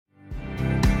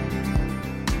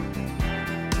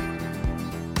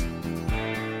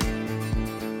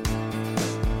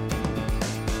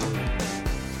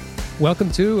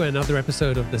Welcome to another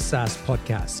episode of the SaaS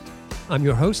podcast. I'm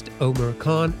your host, Omar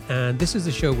Khan, and this is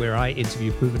the show where I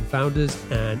interview proven founders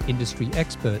and industry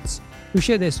experts who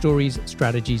share their stories,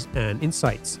 strategies, and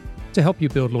insights to help you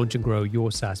build, launch, and grow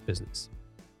your SaaS business.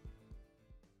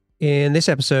 In this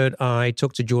episode, I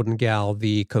talked to Jordan Gal,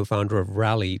 the co-founder of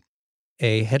Rally,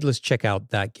 a headless checkout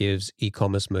that gives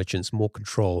e-commerce merchants more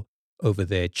control over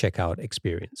their checkout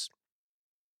experience.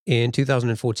 In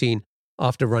 2014,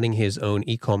 after running his own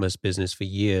e-commerce business for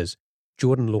years,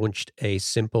 Jordan launched a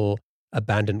simple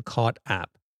abandoned cart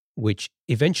app, which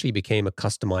eventually became a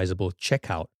customizable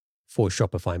checkout for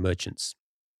Shopify merchants.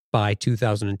 By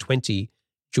 2020,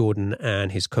 Jordan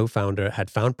and his co-founder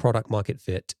had found product market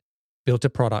fit, built a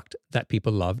product that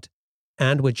people loved,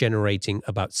 and were generating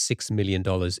about $6 million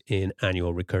in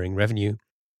annual recurring revenue,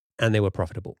 and they were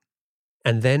profitable.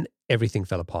 And then everything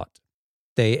fell apart.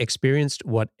 They experienced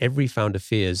what every founder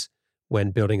fears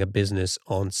when building a business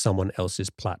on someone else's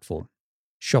platform.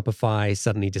 Shopify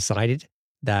suddenly decided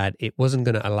that it wasn't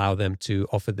going to allow them to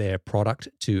offer their product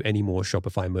to any more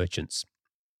Shopify merchants.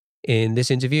 In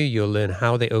this interview, you'll learn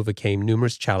how they overcame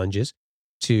numerous challenges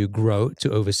to grow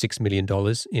to over $6 million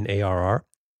in ARR,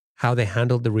 how they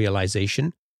handled the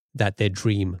realization that their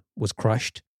dream was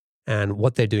crushed, and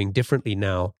what they're doing differently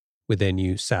now with their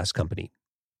new SaaS company.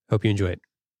 Hope you enjoy it.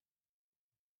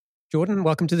 Jordan,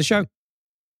 welcome to the show.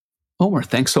 Omar,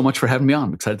 thanks so much for having me on.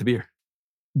 I'm excited to be here.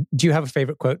 Do you have a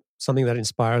favorite quote, something that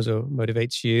inspires or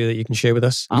motivates you that you can share with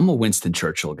us? I'm a Winston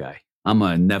Churchill guy. I'm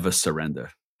a never surrender.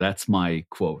 That's my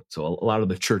quote. So a lot of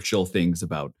the Churchill things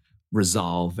about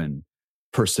resolve and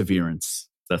perseverance,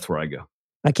 that's where I go.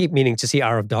 I keep meaning to see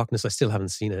Hour of Darkness. I still haven't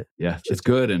seen it. Yeah, it's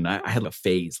good. And I had a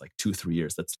phase like 2-3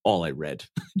 years. That's all I read.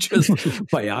 Just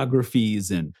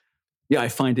biographies. And yeah, I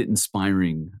find it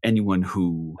inspiring. Anyone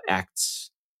who acts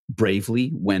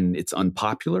bravely when it's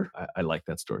unpopular, I like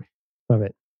that story. Love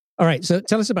it. All right. So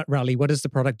tell us about Rally. What does the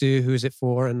product do? Who is it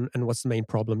for? And what's the main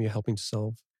problem you're helping to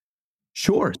solve?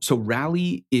 Sure. So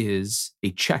Rally is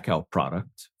a checkout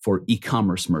product for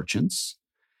e-commerce merchants.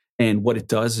 And what it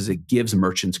does is it gives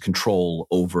merchants control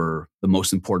over the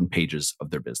most important pages of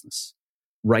their business.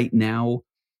 Right now,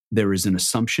 there is an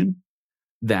assumption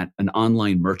that an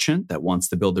online merchant that wants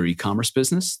to build their e-commerce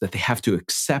business, that they have to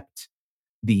accept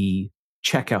the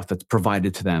checkout that's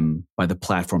provided to them by the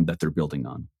platform that they're building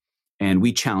on. And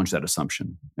we challenge that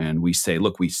assumption. And we say,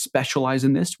 look, we specialize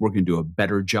in this. We're going to do a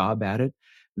better job at it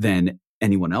than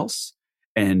anyone else.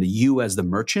 And you as the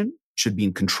merchant should be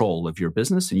in control of your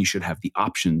business, and you should have the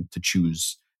option to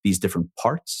choose these different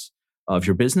parts of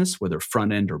your business, whether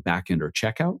front end or back end or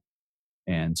checkout.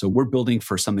 And so we're building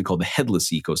for something called the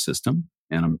headless ecosystem.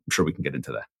 And I'm sure we can get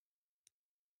into that.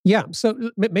 Yeah.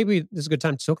 So maybe this is a good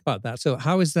time to talk about that. So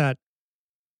how is that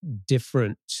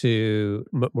different to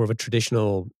more of a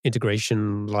traditional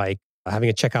integration, like having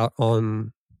a checkout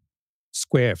on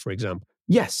Square, for example?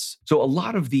 Yes. So a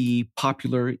lot of the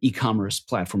popular e-commerce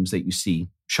platforms that you see,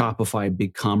 Shopify,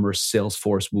 BigCommerce,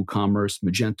 Salesforce, WooCommerce,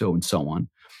 Magento, and so on,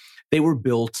 they were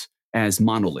built as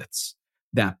monoliths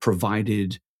that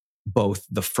provided both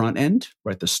the front end,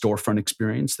 right, the storefront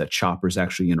experience that shoppers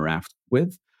actually interact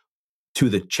with, to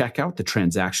the checkout, the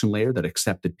transaction layer that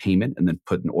accepted payment and then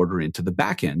put an order into the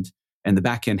back end. And the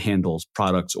back end handles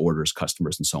products, orders,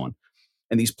 customers, and so on.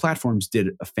 And these platforms did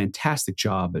a fantastic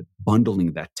job at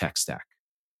bundling that tech stack,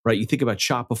 right? You think about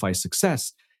Shopify's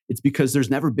success, it's because there's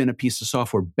never been a piece of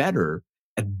software better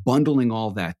at bundling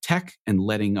all that tech and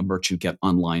letting a merchant get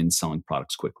online selling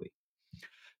products quickly.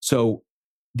 So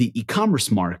the e-commerce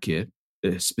market,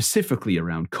 specifically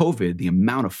around COVID, the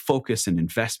amount of focus and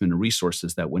investment and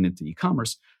resources that went into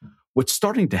e-commerce, what's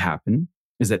starting to happen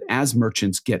is that as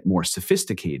merchants get more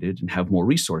sophisticated and have more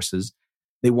resources,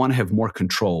 they want to have more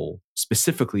control,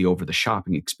 specifically over the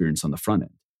shopping experience on the front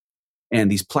end. And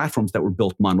these platforms that were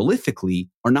built monolithically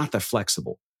are not that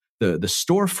flexible. The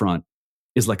storefront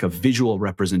is like a visual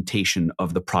representation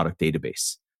of the product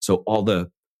database. So all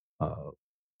the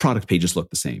product pages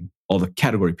look the same. All the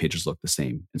category pages look the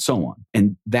same, and so on.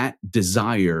 And that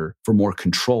desire for more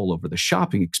control over the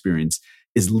shopping experience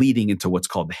is leading into what's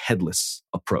called the headless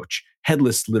approach.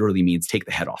 Headless literally means take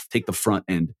the head off, take the front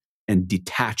end and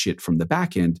detach it from the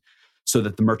back end so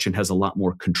that the merchant has a lot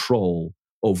more control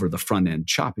over the front end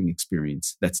shopping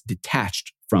experience that's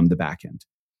detached from the back end.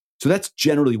 So that's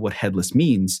generally what headless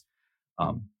means.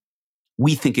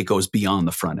 We think it goes beyond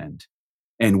the front end.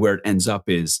 And where it ends up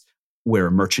is where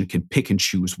a merchant can pick and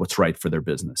choose what's right for their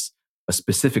business. A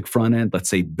specific front end,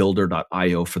 let's say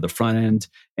builder.io for the front end,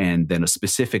 and then a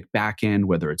specific back end,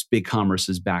 whether it's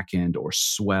BigCommerce's back end or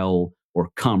Swell or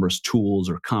Commerce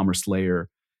Tools or Commerce Layer.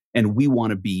 And we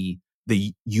want to be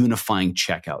the unifying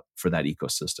checkout for that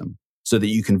ecosystem so that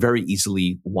you can very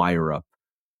easily wire up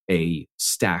a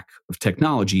stack of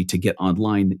technology to get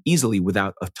online easily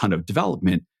without a ton of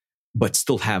development, but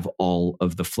still have all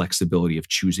of the flexibility of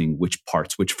choosing which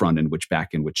parts, which front end, which back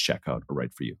end, which checkout are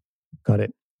right for you. Got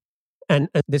it. And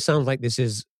this sounds like this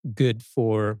is good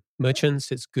for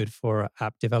merchants, it's good for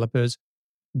app developers.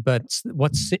 But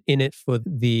what's in it for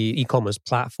the e-commerce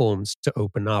platforms to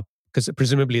open up? Because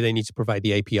presumably they need to provide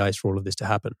the APIs for all of this to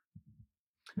happen.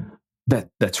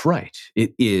 That's right.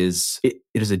 It is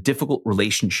a difficult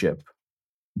relationship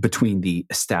between the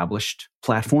established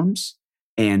platforms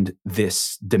and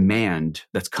this demand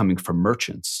that's coming from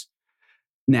merchants.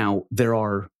 Now, there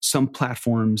are some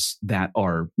platforms that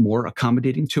are more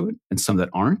accommodating to it and some that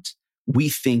aren't. We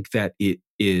think that it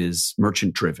is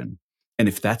merchant driven. And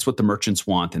if that's what the merchants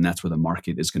want, then that's where the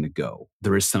market is going to go.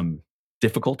 There is some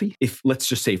difficulty. If, let's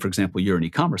just say, for example, you're an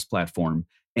e-commerce platform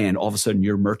and all of a sudden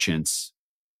your merchants,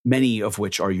 many of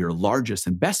which are your largest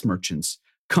and best merchants,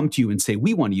 come to you and say,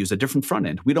 we want to use a different front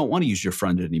end. We don't want to use your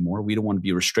front end anymore. We don't want to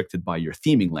be restricted by your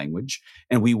theming language.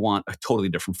 And we want a totally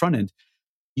different front end.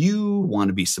 You want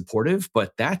to be supportive,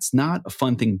 but that's not a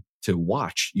fun thing to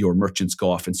watch your merchants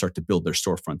go off and start to build their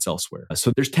storefronts elsewhere.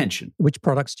 So there's tension. Which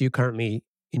products do you currently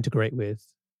integrate with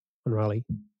on Rally?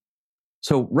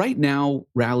 So right now,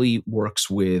 Rally works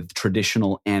with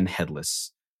traditional and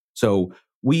headless. So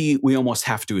we almost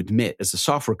have to admit, as a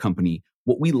software company,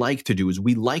 what we like to do is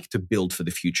we like to build for the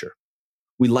future.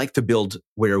 We like to build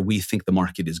where we think the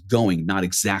market is going, not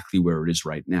exactly where it is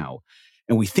right now.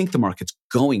 And we think the market's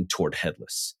going toward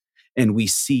headless. And we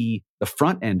see the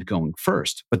front end going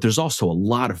first, but there's also a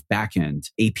lot of back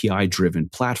end API-driven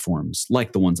platforms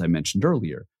like the ones I mentioned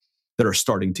earlier that are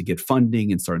starting to get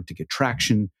funding and starting to get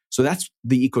traction. So that's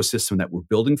the ecosystem that we're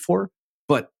building for.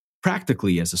 But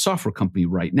practically, as a software company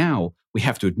right now, we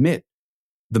have to admit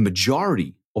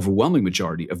the overwhelming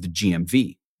majority of the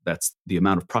GMV, that's the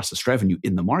amount of processed revenue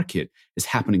in the market, is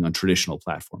happening on traditional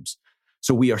platforms.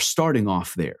 So we are starting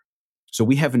off there. So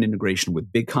we have an integration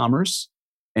with BigCommerce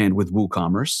and with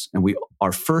WooCommerce. And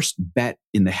our first bet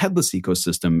in the headless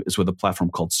ecosystem is with a platform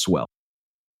called Swell.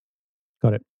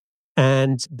 Got it.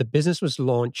 And the business was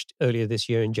launched earlier this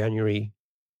year in January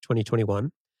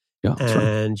 2021. Yeah, that's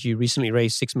and right. You recently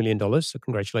raised $6 million. So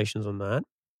congratulations on that.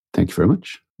 Thank you very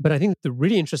much. But I think the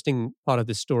really interesting part of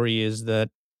this story is that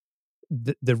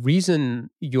the reason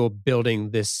you're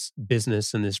building this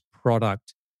business and this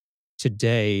product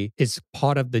today is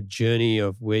part of the journey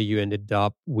of where you ended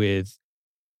up with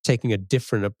taking a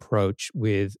different approach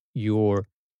with your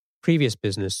previous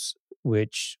business,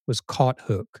 which was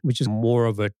CartHook, which is more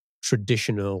of a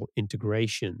traditional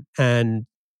integration. And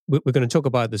we're going to talk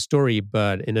about the story,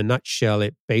 but in a nutshell,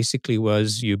 it basically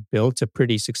was you built a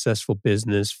pretty successful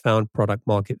business, found product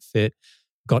market fit,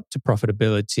 got to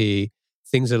profitability,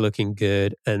 things are looking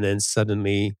good, and then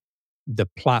suddenly the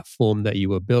platform that you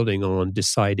were building on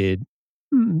decided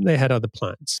they had other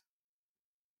plans.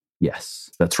 Yes,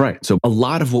 that's right. So a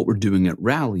lot of what we're doing at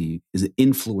Rally is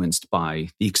influenced by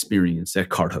the experience at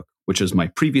CartHook, which is my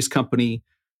previous company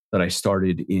that I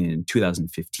started in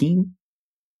 2015.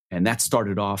 And that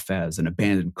started off as an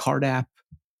abandoned cart app.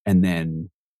 And then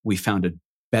we found a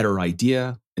better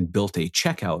idea and built a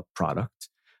checkout product,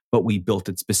 but we built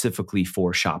it specifically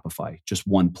for Shopify, just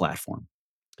one platform.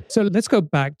 So let's go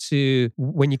back to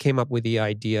when you came up with the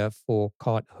idea for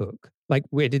CartHook. Like,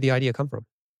 where did the idea come from?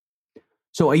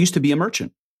 So I used to be a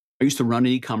merchant. I used to run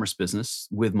an e-commerce business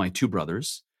with my two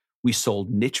brothers. We sold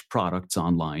niche products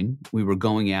online. We were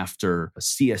going after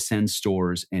CSN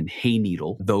stores and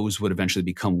Hayneedle. Those would eventually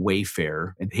become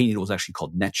Wayfair. And Hayneedle was actually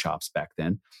called NetShops back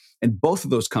then. And both of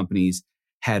those companies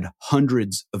had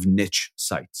hundreds of niche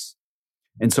sites.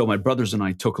 And so my brothers and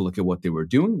I took a look at what they were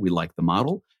doing. We liked the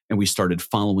model. And we started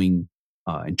following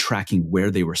and tracking where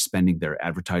they were spending their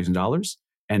advertising dollars.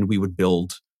 And we would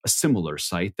build a similar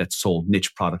site that sold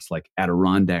niche products like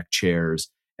Adirondack chairs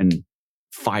and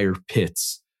fire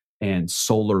pits and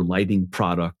solar lighting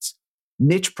products,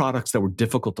 niche products that were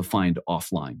difficult to find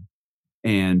offline.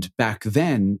 And back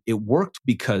then, it worked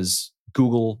because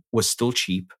Google was still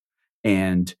cheap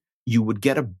and you would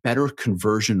get a better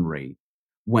conversion rate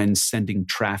when sending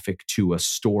traffic to a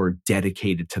store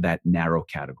dedicated to that narrow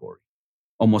category.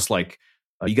 Almost like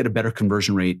you get a better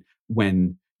conversion rate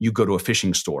when you go to a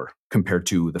fishing store compared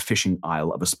to the fishing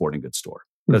aisle of a sporting goods store.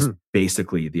 That's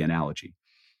basically the analogy.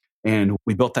 And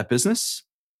we built that business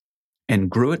and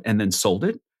grew it and then sold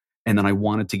it. And then I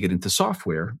wanted to get into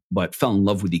software, but fell in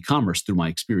love with e-commerce through my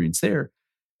experience there.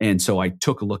 And so I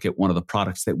took a look at one of the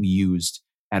products that we used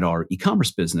at our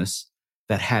e-commerce business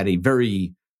that had a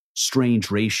very strange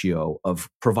ratio of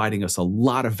providing us a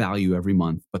lot of value every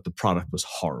month, but the product was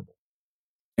horrible.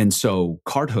 And so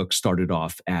CardHook started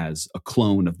off as a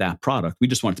clone of that product. We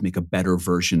just wanted to make a better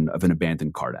version of an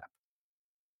abandoned card app.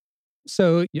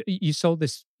 So you sold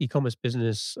this e-commerce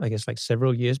business, I guess, like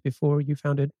several years before you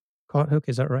founded CartHook.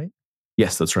 Is that right?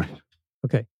 Yes, that's right.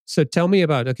 Okay. So tell me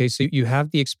about, okay, so you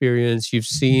have the experience, you've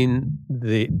seen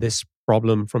this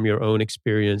problem from your own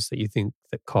experience that you think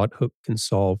that CartHook can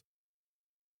solve.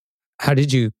 How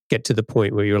did you get to the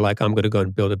point where you're like, I'm going to go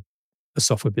and build a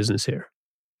software business here?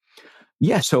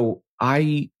 Yeah, so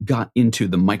I got into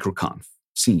the microconf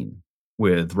scene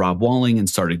with Rob Walling and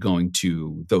started going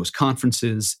to those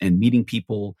conferences and meeting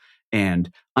people.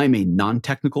 And I'm a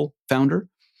non-technical founder.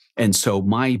 And so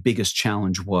my biggest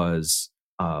challenge was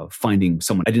finding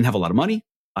someone. I didn't have a lot of money.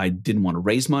 I didn't want to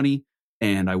raise money.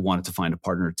 And I wanted to find a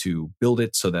partner to build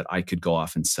it so that I could go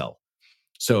off and sell.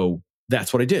 So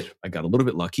that's what I did. I got a little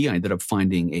bit lucky. I ended up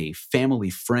finding a family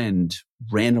friend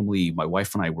randomly. My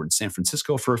wife and I were in San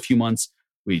Francisco for a few months.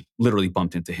 We literally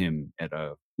bumped into him at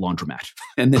a laundromat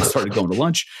and then started going to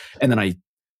lunch. And then I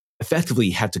effectively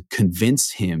had to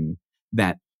convince him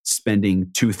that spending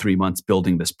 2-3 months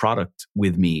building this product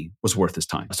with me was worth his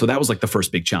time. So that was like the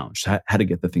first big challenge, how to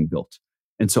get the thing built.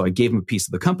 And so I gave him a piece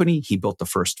of the company. He built the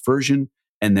first version.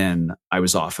 And then I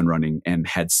was off and running and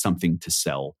had something to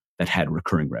sell that had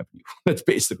recurring revenue. That's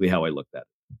basically how I looked at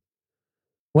it.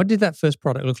 What did that first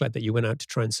product look like that you went out to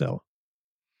try and sell?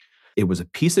 It was a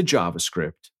piece of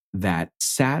JavaScript that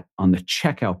sat on the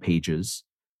checkout pages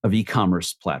of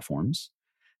e-commerce platforms.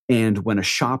 And when a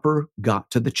shopper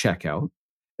got to the checkout,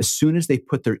 as soon as they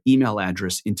put their email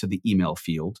address into the email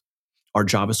field, our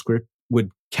JavaScript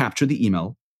would capture the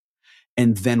email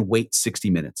and then wait 60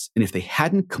 minutes. And if they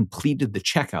hadn't completed the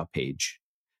checkout page,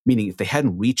 meaning if they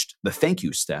hadn't reached the thank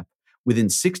you step, within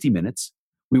 60 minutes,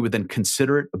 we would then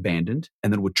consider it abandoned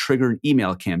and then would trigger an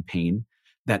email campaign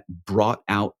that brought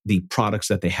out the products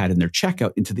that they had in their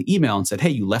checkout into the email and said, hey,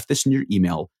 you left this in your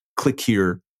email, click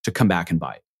here to come back and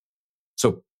buy it.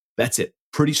 So that's it.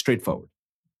 Pretty straightforward.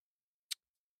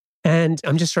 And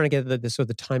I'm just trying to get the sort of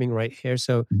the timing right here.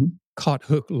 So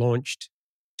CartHook launched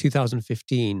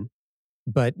 2015,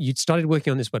 but you'd started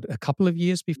working on this, a couple of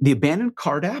years before? The abandoned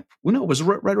card app? Well, no, it was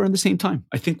right around the same time.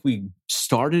 I think we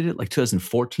started it like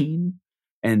 2014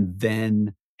 and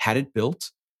then had it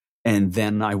built. And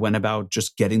then I went about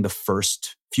just getting the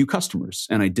first few customers.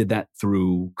 And I did that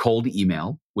through cold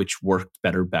email, which worked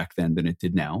better back then than it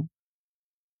did now.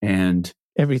 And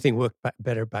everything worked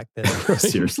better back then. Right?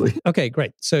 Seriously. Okay,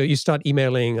 great. So you start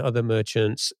emailing other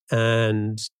merchants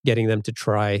and getting them to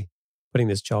try putting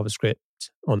this JavaScript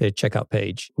on their checkout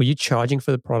page. Were you charging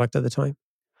for the product at the time?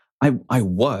 I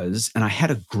was, and I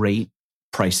had a great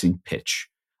pricing pitch.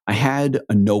 I had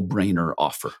a no-brainer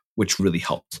offer, which really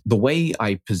helped. The way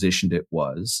I positioned it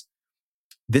was,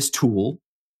 this tool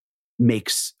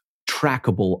makes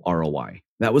trackable ROI.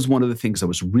 That was one of the things that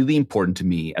was really important to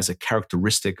me as a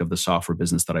characteristic of the software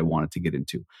business that I wanted to get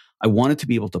into. I wanted to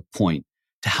be able to point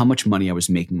to how much money I was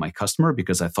making my customer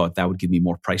because I thought that would give me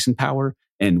more pricing power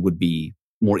and would be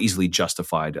more easily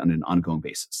justified on an ongoing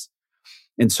basis.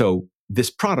 And so this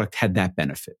product had that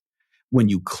benefit. When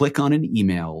you click on an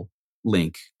email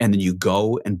link and then you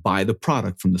go and buy the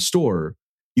product from the store,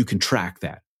 you can track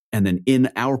that. And then in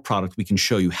our product, we can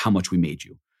show you how much we made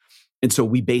you. And so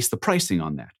we base the pricing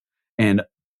on that. And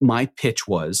my pitch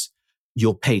was,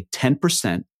 you'll pay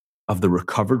 10% of the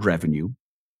recovered revenue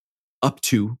up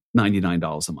to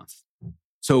 $99 a month.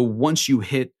 So once you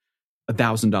hit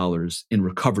 $1,000 in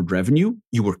recovered revenue,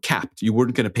 you were capped. You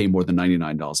weren't going to pay more than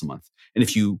 $99 a month. And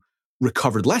if you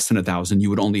recovered less than 1,000, you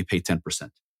would only pay 10%.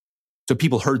 So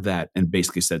people heard that and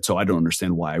basically said, so I don't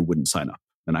understand why I wouldn't sign up.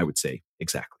 And I would say,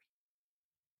 exactly.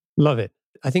 Love it.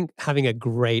 I think having a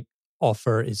great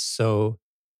offer is so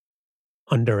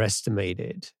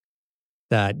underestimated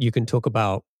that you can talk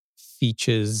about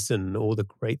features and all the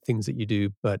great things that you do,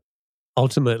 but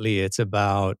ultimately it's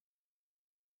about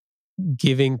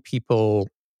giving people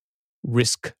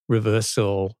risk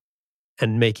reversal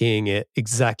and making it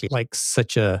exactly like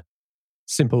such a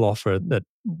simple offer that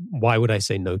why would I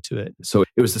say no to it? So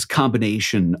it was this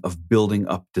combination of building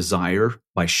up desire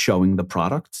by showing the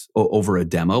product over a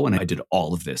demo. And I did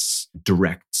all of this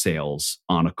direct sales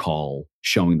on a call,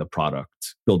 showing the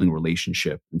product, building a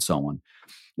relationship and so on.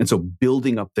 And so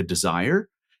building up the desire,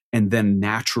 and then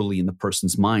naturally in the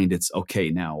person's mind, it's okay,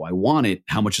 now I want it.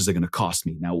 How much is it going to cost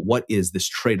me? Now, what is this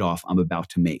trade-off I'm about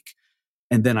to make?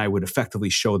 And then I would effectively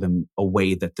show them a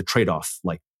way that the trade-off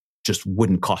just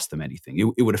wouldn't cost them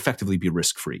anything. It would effectively be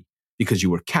risk-free because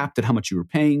you were capped at how much you were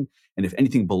paying. And if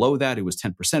anything below that, it was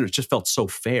 10%. It just felt so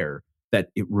fair that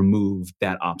it removed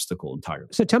that obstacle entirely.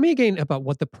 So tell me again about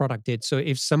what the product did. So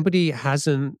if somebody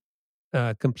hasn't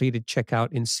completed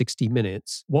checkout in 60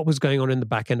 minutes, what was going on in the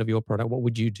back end of your product? What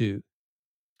would you do?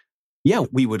 Yeah,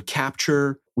 we would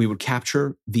capture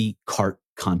the cart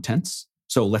contents.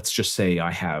 So let's just say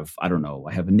I have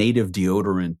a native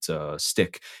deodorant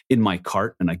stick in my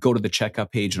cart, and I go to the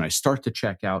checkout page and I start to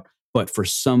check out, but for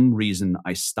some reason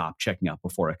I stop checking out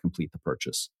before I complete the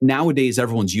purchase. Nowadays,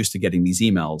 everyone's used to getting these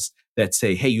emails that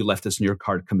say, "Hey, you left this in your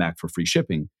cart, come back for free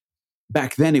shipping."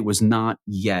 Back then, it was not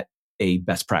yet a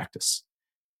best practice.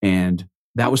 And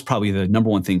that was probably the number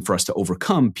one thing for us to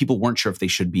overcome. People weren't sure if they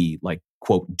should be like,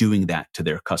 quote, doing that to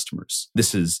their customers.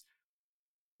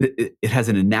 It has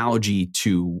an analogy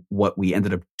to what we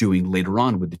ended up doing later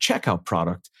on with the checkout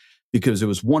product, because it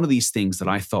was one of these things that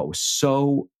I thought was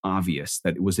so obvious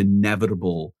that it was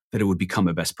inevitable that it would become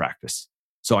a best practice.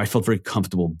 So I felt very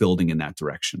comfortable building in that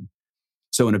direction.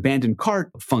 So an abandoned cart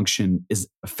function is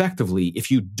effectively, if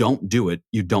you don't do it,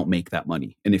 you don't make that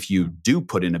money. And if you do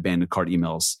put in abandoned cart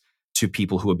emails to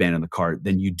people who abandon the cart,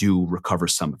 then you do recover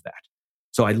some of that.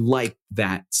 So I liked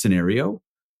that scenario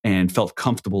and felt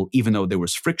comfortable, even though there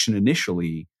was friction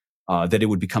initially, that it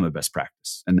would become a best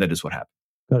practice. And that is what happened.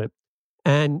 Got it.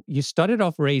 And you started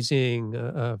off raising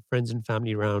friends and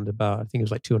family round about, I think it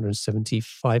was like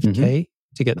 275K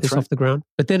to get That's this right. off the ground.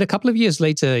 But then a couple of years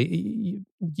later,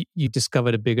 you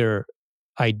discovered a bigger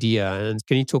idea. And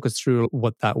can you talk us through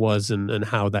what that was and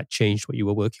how that changed what you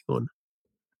were working on?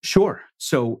 Sure.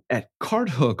 So at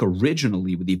CardHook,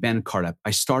 originally with the abandoned cart app,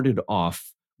 I started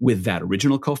off with that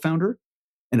original co-founder.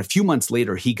 And a few months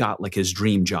later, he got like his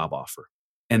dream job offer.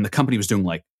 And the company was doing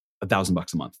like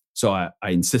 $1,000 a month. So I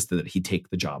insisted that he take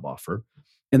the job offer.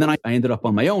 And then I ended up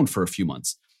on my own for a few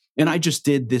months. And I just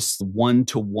did this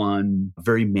one-to-one,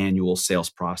 very manual sales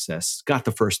process, got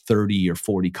the first 30 or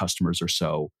 40 customers or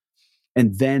so.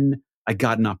 And then I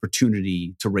got an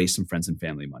opportunity to raise some friends and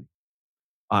family money.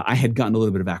 I had gotten a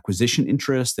little bit of acquisition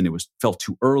interest and felt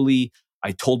too early.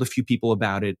 I told a few people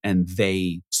about it and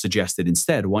they suggested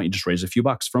instead, why don't you just raise a few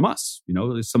bucks from us?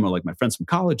 Someone like my friends from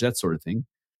college, that sort of thing.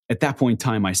 At that point in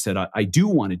time, I said, I do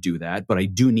want to do that, but I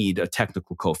do need a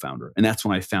technical co-founder. And that's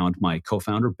when I found my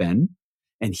co-founder, Ben,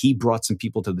 and he brought some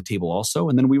people to the table also.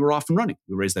 And then we were off and running.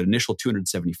 We raised that initial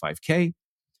 275K.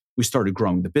 We started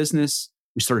growing the business.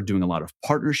 We started doing a lot of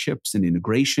partnerships and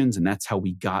integrations. And that's how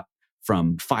we got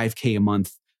from 5K a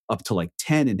month up to like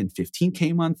 10 and then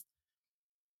 15K a month.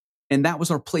 And that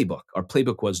was our playbook. Our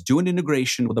playbook was do an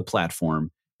integration with a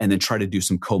platform and then try to do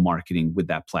some co-marketing with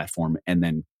that platform and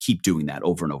then keep doing that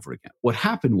over and over again. What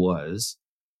happened was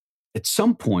at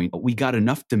some point, we got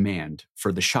enough demand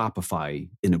for the Shopify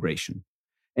integration.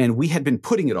 And we had been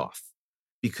putting it off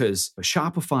because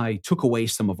Shopify took away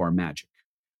some of our magic.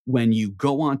 When you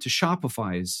go on to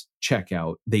Shopify's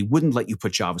checkout, they wouldn't let you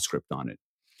put JavaScript on it.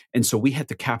 And so we had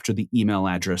to capture the email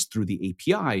address through the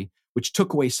API, which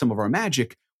took away some of our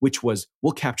magic, which was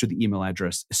we'll capture the email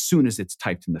address as soon as it's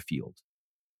typed in the field.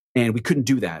 And we couldn't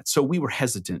do that. So we were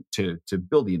hesitant to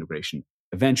build the integration.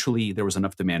 Eventually, there was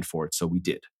enough demand for it, so we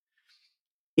did.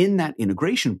 In that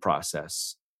integration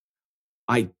process,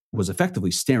 I was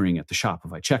effectively staring at the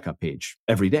Shopify checkout page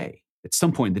every day. At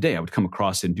some point in the day, I would come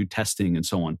across it and do testing and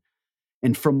so on.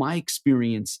 And from my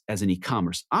experience as an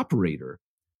e-commerce operator,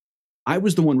 I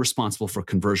was the one responsible for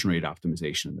conversion rate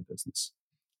optimization in the business.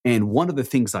 And one of the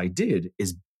things I did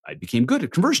is I became good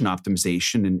at conversion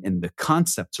optimization and the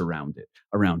concepts around it,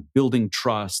 around building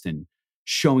trust and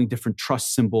showing different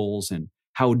trust symbols and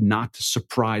how not to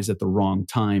surprise at the wrong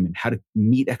time and how to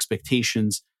meet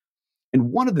expectations.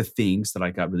 And one of the things that I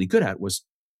got really good at was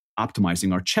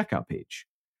optimizing our checkout page.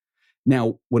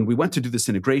 Now, when we went to do this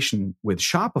integration with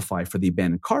Shopify for the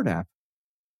abandoned cart app,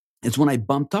 it's when I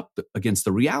bumped up against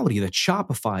the reality that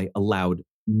Shopify allowed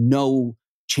no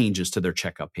changes to their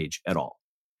checkout page at all.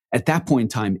 At that point in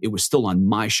time, it was still on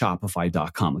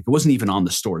myshopify.com. Like it wasn't even on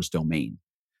the store's domain.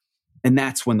 And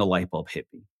that's when the light bulb hit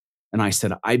me. And I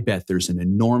said, I bet there's an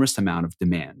enormous amount of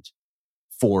demand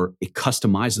for a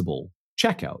customizable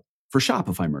checkout for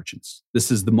Shopify merchants. This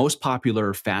is the most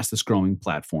popular, fastest growing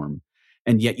platform.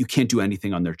 And yet you can't do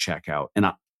anything on their checkout. And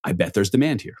I bet there's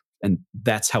demand here. And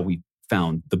that's how we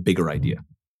found the bigger idea.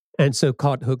 And so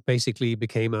CartHook basically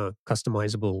became a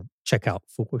customizable checkout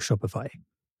for Shopify.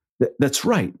 That's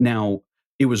right. Now,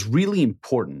 it was really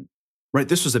important, right?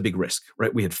 This was a big risk,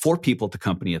 right? We had 4 people at the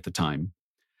company at the time,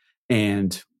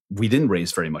 and we didn't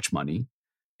raise very much money.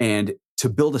 And to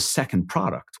build a second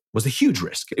product was a huge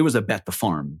risk. It was a bet the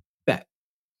farm bet.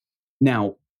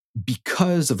 Now,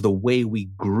 because of the way we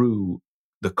grew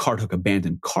the CardHook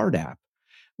abandoned cart app,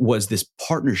 was this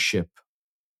partnership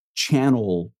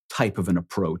channel type of an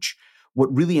approach,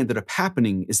 what really ended up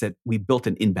happening is that we built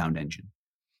an inbound engine.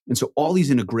 And so all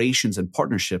these integrations and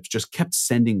partnerships just kept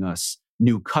sending us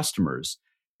new customers.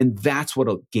 And that's what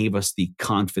gave us the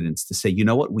confidence to say, you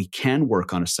know what, we can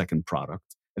work on a second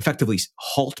product, effectively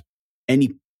halt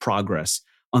any progress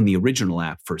on the original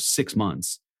app for 6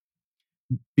 months,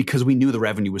 because we knew the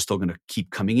revenue was still going to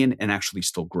keep coming in and actually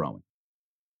still growing.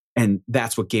 And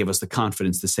that's what gave us the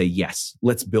confidence to say, yes,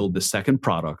 let's build the second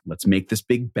product. Let's make this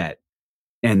big bet.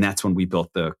 And that's when we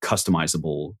built the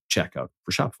customizable checkout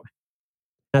for Shopify.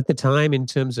 At the time, in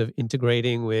terms of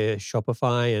integrating with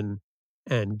Shopify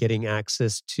and getting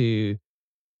access to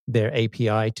their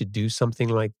API to do something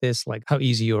like this, like how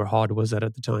easy or hard was that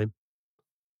at the time?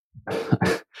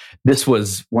 This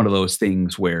was one of those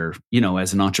things where,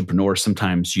 as an entrepreneur,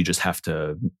 sometimes you just have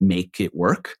to make it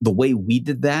work. The way we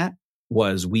did that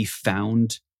was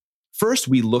first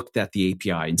we looked at the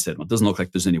API and said, well, it doesn't look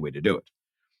like there's any way to do it.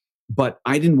 But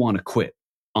I didn't want to quit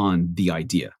on the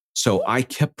idea. So I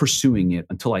kept pursuing it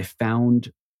until I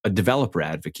found a developer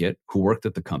advocate who worked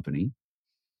at the company.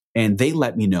 And they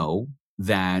let me know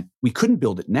that we couldn't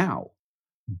build it now,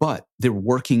 but they're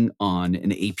working on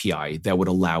an API that would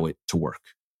allow it to work.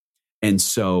 And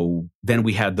so then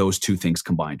we had those two things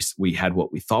combined. We had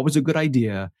what we thought was a good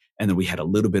idea, and then we had a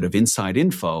little bit of inside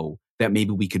info that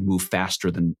maybe we could move faster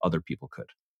than other people could.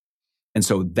 And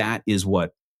so that is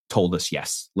what told us,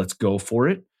 yes, let's go for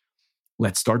it.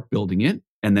 Let's start building it.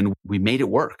 And then we made it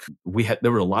work.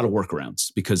 There were a lot of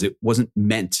workarounds because it wasn't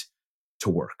meant to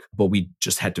work, but we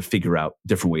just had to figure out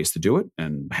different ways to do it.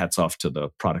 And hats off to the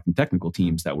product and technical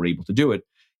teams that were able to do it,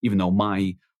 even though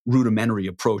my rudimentary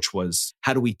approach was,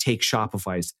 how do we take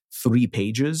Shopify's 3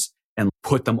 pages and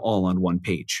put them all on one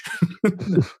page?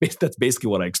 That's basically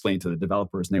what I explained to the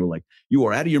developers. And they were like, you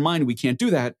are out of your mind. We can't do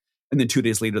that. And then 2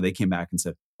 days later, they came back and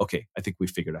said, okay, I think we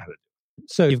figured out how to do it.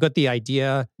 So you've got the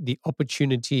idea, the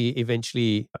opportunity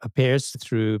eventually appears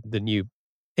through the new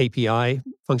API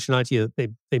functionality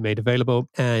that they made available,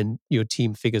 and your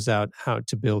team figures out how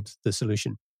to build the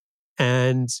solution.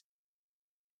 And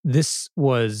this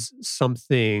was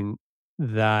something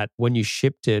that when you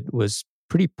shipped it was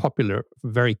pretty popular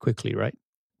very quickly, right?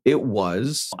 It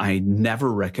was. I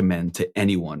never recommend to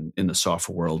anyone in the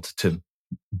software world to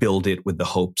build it with the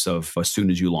hopes of as soon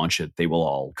as you launch it, they will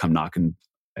all come knocking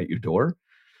at your door.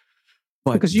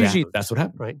 But because usually that's what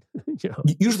happened. Right.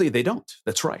 Usually they don't.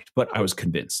 That's right. But I was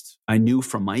convinced. I knew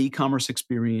from my e-commerce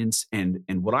experience and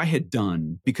what I had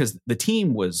done, because the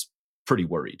team was pretty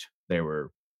worried. They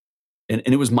were, and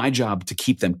it was my job to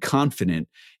keep them confident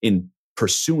in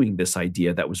pursuing this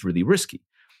idea that was really risky.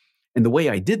 And the way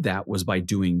I did that was by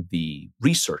doing the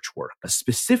research work.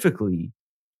 Specifically,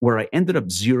 where I ended up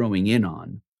zeroing in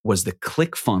on was the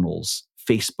ClickFunnels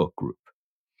Facebook group.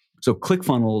 So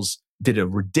ClickFunnels did a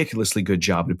ridiculously good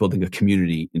job at building a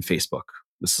community in Facebook.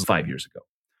 This is 5 years ago.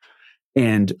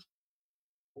 And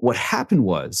what happened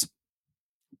was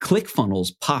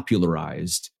ClickFunnels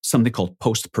popularized something called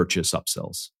post-purchase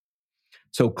upsells.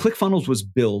 So ClickFunnels was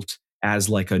built as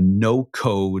like a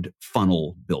no-code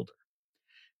funnel builder.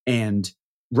 And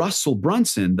Russell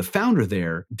Brunson, the founder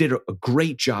there, did a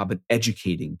great job at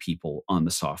educating people on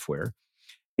the software.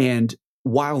 And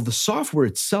while the software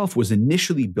itself was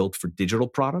initially built for digital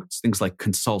products, things like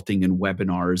consulting and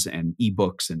webinars and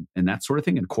ebooks and that sort of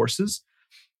thing and courses,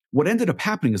 what ended up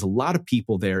happening is a lot of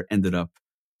people there ended up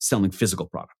selling physical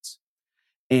products.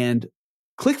 And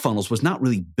ClickFunnels was not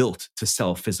really built to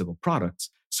sell physical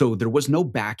products. So there was no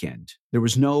back end. There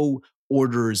was no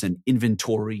orders and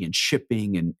inventory and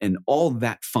shipping and all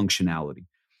that functionality.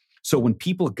 So when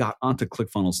people got onto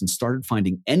ClickFunnels and started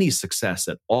finding any success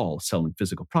at all selling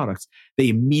physical products, they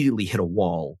immediately hit a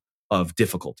wall of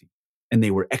difficulty. And they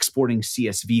were exporting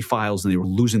CSV files and they were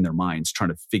losing their minds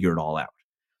trying to figure it all out.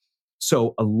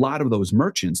 So a lot of those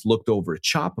merchants looked over at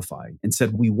Shopify and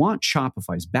said, we want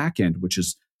Shopify's backend, which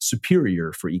is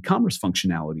superior for e-commerce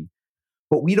functionality,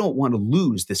 but we don't want to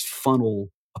lose this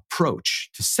funnel approach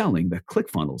to selling that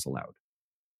ClickFunnels allowed.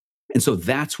 And so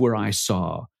that's where I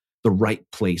saw the right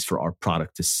place for our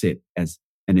product to sit as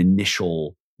an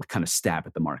initial kind of stab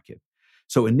at the market.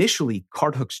 So initially,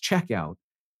 CartHook's checkout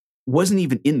wasn't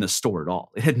even in the store at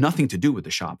all. It had nothing to do with the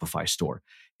Shopify store.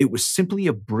 It was simply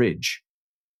a bridge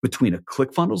between a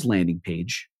ClickFunnels landing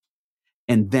page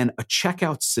and then a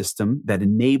checkout system that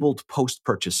enabled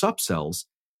post-purchase upsells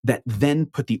that then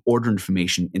put the order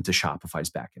information into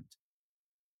Shopify's backend.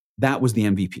 That was the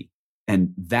MVP.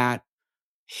 And that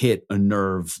hit a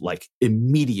nerve like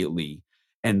immediately.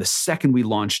 And the second we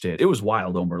launched it, it was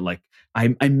wild, Omer. Like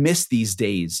I miss these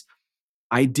days.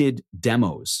 I did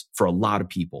demos for a lot of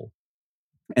people.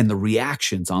 And the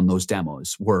reactions on those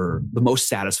demos were the most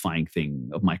satisfying thing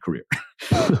of my career.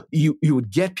 You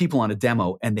would get people on a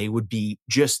demo and they would be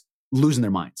just losing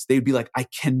their minds. They'd be like, I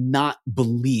cannot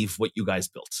believe what you guys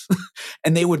built.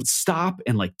 And they would stop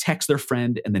and like text their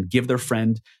friend and then give their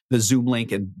friend the Zoom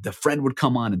link, and the friend would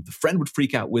come on and the friend would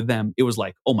freak out with them. It was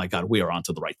like, oh my God, we are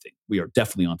onto the right thing. We are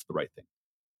definitely onto the right thing.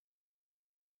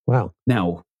 Wow.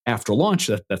 Now, after launch,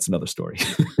 that's another story.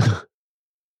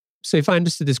 So if I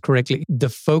understood this correctly, the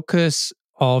focus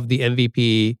of the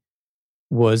MVP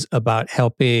was about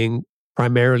helping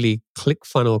primarily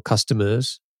ClickFunnels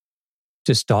customers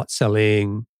to start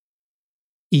selling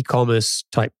e-commerce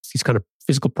type, these kind of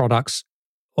physical products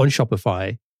on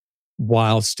Shopify,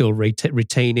 while still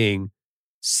retaining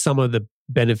some of the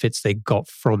benefits they got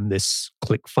from this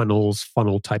ClickFunnels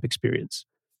funnel type experience.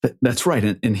 That's right.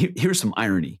 And here's some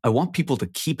irony. I want people to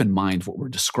keep in mind what we're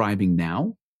describing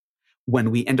now when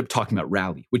we end up talking about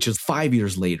Rally, which is 5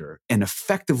 years later and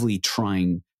effectively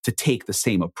trying to take the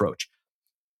same approach.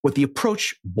 What the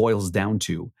approach boils down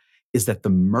to is that the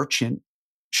merchant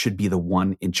should be the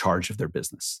one in charge of their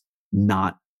business,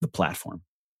 not the platform.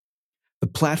 The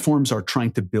platforms are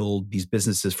trying to build these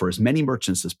businesses for as many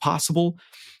merchants as possible.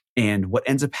 And what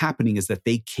ends up happening is that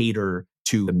they cater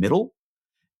to the middle,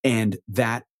 and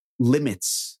that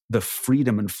limits the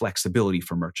freedom and flexibility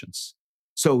for merchants.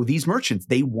 So these merchants,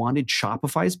 they wanted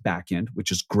Shopify's backend,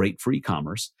 which is great for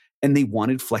e-commerce, and they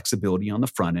wanted flexibility on the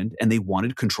front end, and they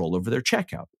wanted control over their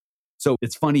checkout. So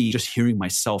it's funny just hearing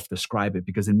myself describe it,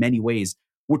 because in many ways,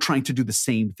 we're trying to do the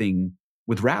same thing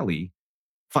with Rally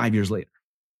 5 years later.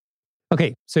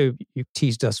 Okay, so you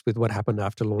teased us with what happened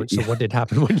after launch. So what did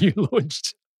happen when you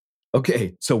launched?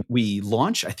 Okay, so we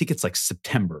launch, I think it's like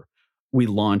September. We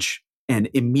launch and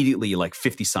immediately like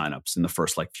 50 signups in the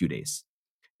first like few days.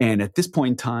 And at this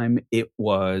point in time, it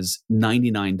was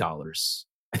 $99.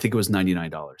 I think it was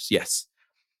 $99. Yes,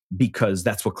 because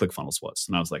that's what ClickFunnels was.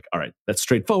 And I was like, all right, that's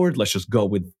straightforward. Let's just go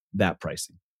with that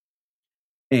pricing.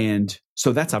 And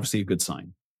so that's obviously a good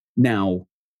sign. Now,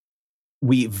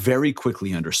 we very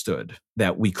quickly understood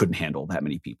that we couldn't handle that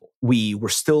many people. We were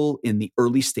still in the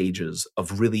early stages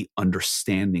of really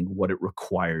understanding what it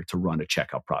required to run a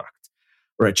checkout product.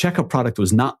 Or a checkout product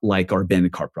was not like our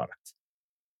abandoned cart product.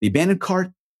 The abandoned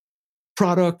cart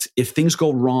product, if things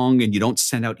go wrong and you don't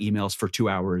send out emails for 2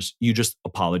 hours, you just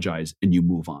apologize and you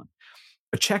move on.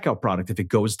 A checkout product, if it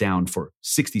goes down for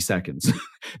 60 seconds,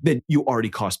 then you already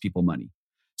cost people money.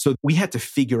 So we had to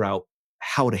figure out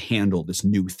how to handle this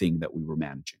new thing that we were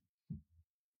managing.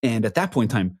 And at that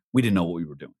point in time, we didn't know what we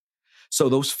were doing. So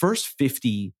those first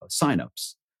 50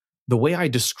 signups, the way I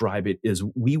describe it is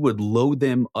we would load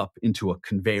them up into a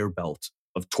conveyor belt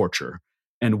of torture,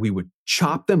 and we would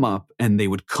chop them up, and they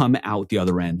would come out the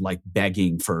other end like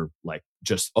begging for like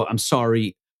just, oh, I'm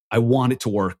sorry, I want it to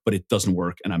work, but it doesn't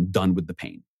work, and I'm done with the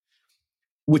pain,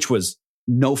 which was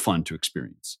no fun to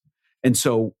experience. And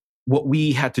so what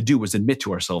we had to do was admit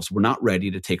to ourselves, we're not ready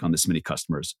to take on this many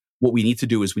customers. What we need to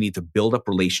do is we need to build up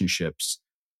relationships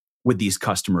with these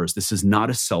customers. This is not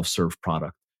a self-serve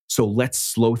product. So let's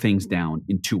slow things down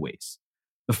in two ways.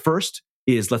 The first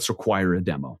is let's require a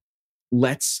demo.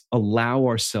 Let's allow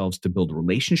ourselves to build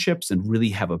relationships and really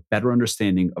have a better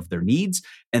understanding of their needs.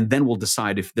 And then we'll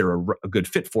decide if they're a good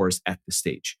fit for us at this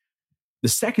stage. The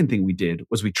second thing we did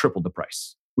was we tripled the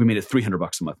price. We made it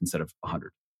 $300 a month instead of $100.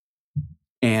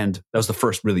 And that was the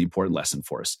first really important lesson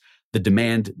for us. The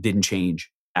demand didn't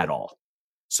change at all.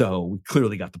 So we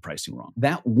clearly got the pricing wrong.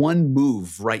 That one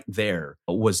move right there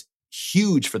was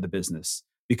huge for the business,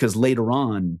 because later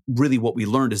on, really what we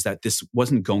learned is that this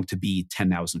wasn't going to be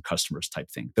 10,000 customers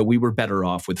type thing, that we were better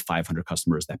off with 500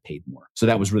 customers that paid more. So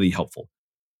that was really helpful.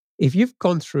 If you've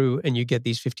gone through and you get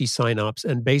these 50 signups,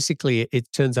 and basically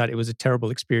it turns out it was a terrible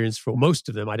experience for most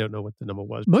of them, I don't know what the number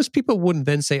was. Most people wouldn't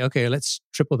then say, okay, let's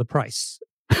triple the price.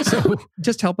 So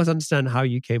just help us understand how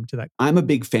you came to that. I'm a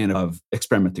big fan of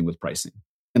experimenting with pricing.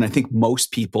 And I think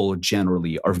most people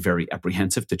generally are very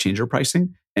apprehensive to change their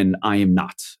pricing. And I am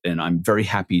not. And I'm very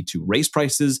happy to raise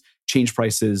prices, change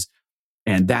prices.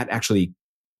 And that actually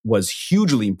was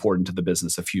hugely important to the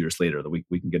business a few years later that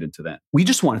we can get into that. We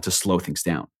just wanted to slow things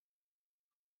down.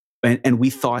 And we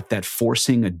thought that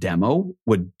forcing a demo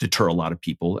would deter a lot of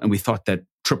people. And we thought that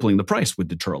tripling the price would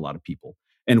deter a lot of people.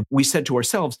 And we said to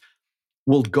ourselves,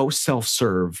 we'll go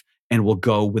self-serve and we'll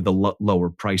go with a lower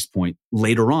price point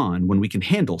later on when we can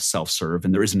handle self-serve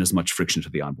and there isn't as much friction to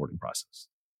the onboarding process.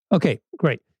 Okay,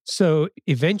 great. So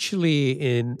eventually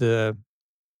in the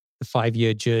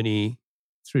 5-year journey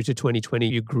through to 2020,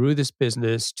 you grew this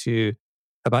business to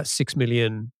about 6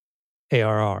 million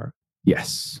ARR.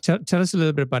 Yes. Tell us a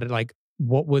little bit about it. Like,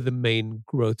 What were the main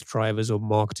growth drivers or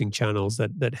marketing channels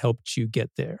that helped you get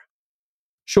there?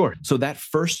 Sure. So that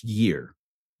first year,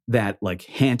 that like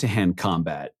hand-to-hand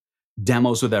combat,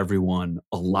 demos with everyone,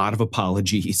 a lot of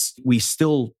apologies, we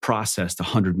still processed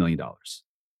 $100 million.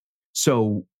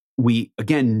 So we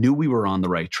again knew we were on the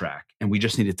right track, and we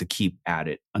just needed to keep at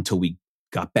it until we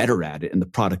got better at it and the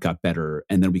product got better,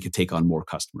 and then we could take on more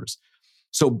customers.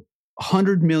 So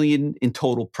 100 million in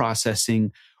total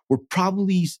processing. We're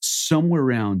probably somewhere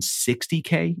around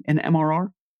 60K in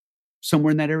MRR,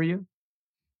 somewhere in that area.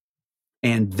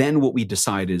 And then what we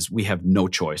decide is we have no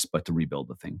choice but to rebuild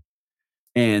the thing.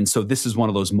 And so this is one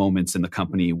of those moments in the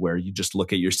company where you just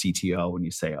look at your CTO and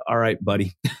you say, all right,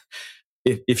 buddy,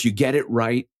 if you get it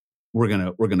right, we're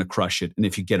gonna crush it. And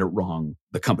if you get it wrong,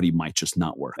 the company might just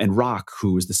not work. And Rock,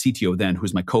 who was the CTO then,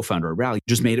 who's my co-founder at Rally,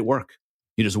 just made it work.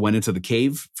 He just went into the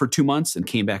cave for 2 months and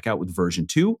came back out with version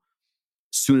 2.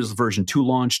 As soon as version 2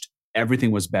 launched,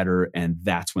 everything was better. And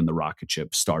that's when the rocket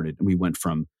ship started. And we went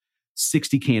from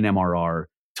 60K in MRR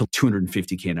to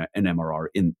 250K in MRR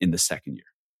in the second year.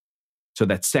 So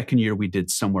that second year, we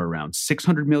did somewhere around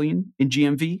 600 million in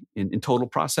GMV in total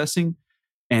processing.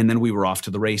 And then we were off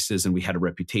to the races, and we had a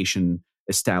reputation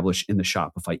established in the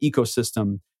Shopify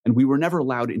ecosystem. And we were never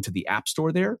allowed into the App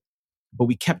Store there, but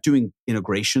we kept doing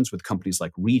integrations with companies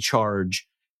like Recharge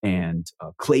and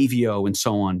Klaviyo and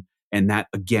so on. And that,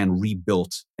 again,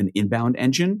 rebuilt an inbound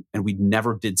engine. And we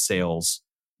never did sales.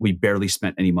 We barely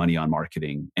spent any money on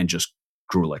marketing and just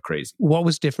grew like crazy. What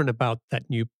was different about that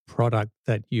new product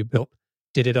that you built?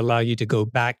 Did it allow you to go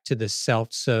back to the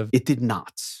self-serve? It did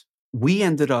not. We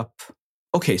ended up,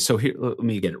 okay, so here, let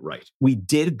me get it right. We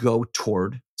did go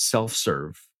toward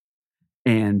self-serve.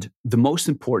 And the most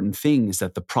important thing is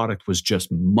that the product was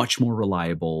just much more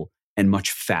reliable and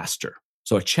much faster.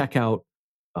 So at checkout,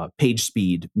 page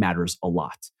speed matters a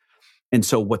lot. And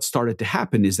so what started to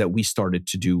happen is that we started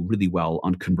to do really well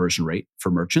on conversion rate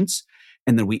for merchants.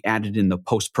 And then we added in the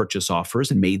post-purchase offers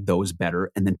and made those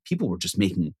better. And then people were just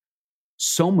making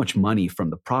so much money from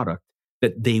the product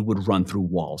that they would run through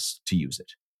walls to use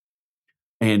it.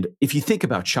 And if you think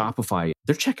about Shopify,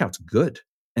 their checkout's good.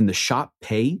 And the Shop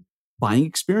Pay buying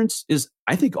experience is,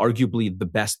 I think, arguably the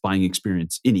best buying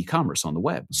experience in e-commerce on the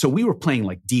web. So we were playing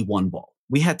like D1 ball.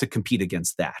 We had to compete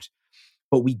against that.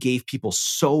 But we gave people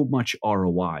so much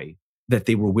ROI that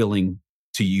they were willing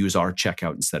to use our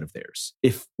checkout instead of theirs.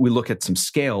 If we look at some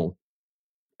scale,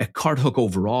 at CardHook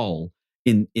overall,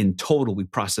 in total, we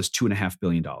processed $2.5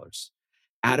 billion.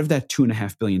 Out of that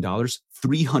 $2.5 billion,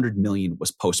 $300 million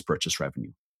was post-purchase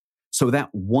revenue. So that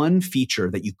one feature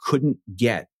that you couldn't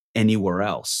get anywhere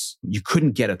else, you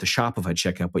couldn't get at the Shopify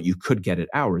checkout, but you could get at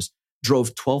ours,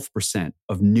 drove 12%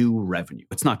 of new revenue.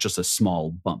 It's not just a small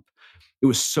bump. It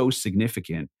was so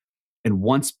significant. And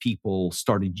once people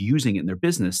started using it in their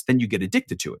business, then you get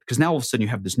addicted to it. Because now all of a sudden you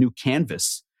have this new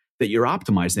canvas that you're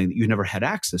optimizing that you never had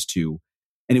access to.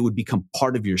 And it would become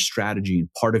part of your strategy and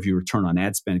part of your return on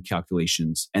ad spend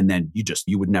calculations. And then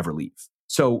you would never leave.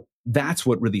 So that's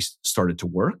what really started to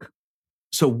work.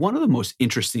 So one of the most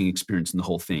interesting experiences in the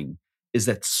whole thing is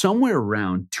that somewhere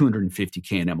around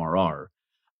 250K in MRR,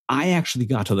 I actually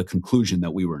got to the conclusion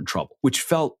that we were in trouble, which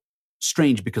felt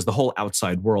strange because the whole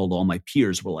outside world, all my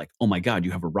peers were like, oh my God,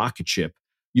 you have a rocket ship.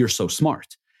 You're so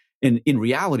smart. And in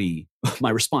reality,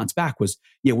 my response back was,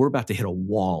 yeah, we're about to hit a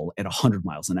wall at 100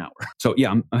 miles an hour. So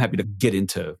yeah, I'm happy to get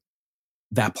into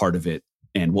that part of it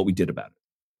and what we did about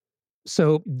it.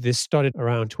 So this started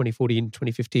around 2014,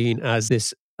 2015 as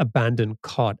this abandoned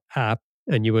cart app,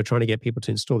 and you were trying to get people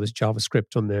to install this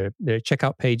JavaScript on their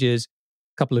checkout pages.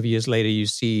 A couple of years later, you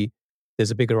see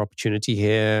there's a bigger opportunity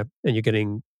here, and you're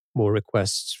getting more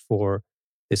requests for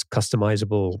this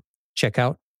customizable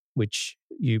checkout, which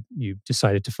you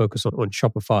decided to focus on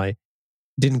Shopify.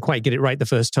 Didn't quite get it right the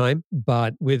first time,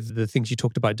 but with the things you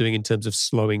talked about doing in terms of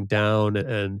slowing down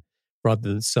and rather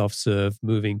than self-serve,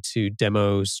 moving to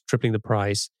demos, tripling the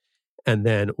price, and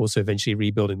then also eventually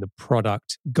rebuilding the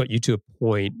product, got you to a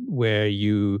point where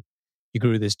you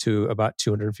grew this to about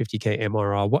 250K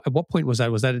MRR. At what point was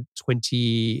that? Was that at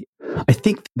 20? I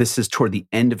think this is toward the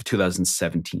end of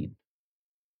 2017.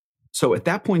 So at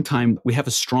that point in time, we have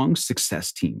a strong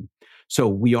success team. So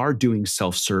we are doing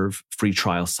self-serve free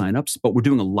trial signups, but we're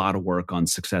doing a lot of work on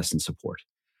success and support.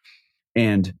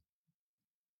 And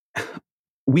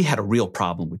we had a real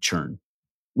problem with churn.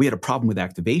 We had a problem with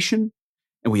activation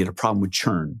and we had a problem with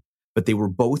churn, but they were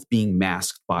both being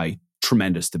masked by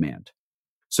tremendous demand.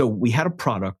 So we had a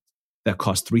product that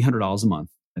cost $300 a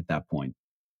month at that point.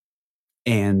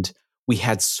 And we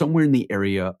had somewhere in the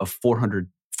area of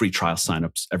 400 free trial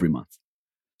signups every month.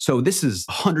 So this is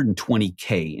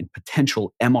 120K in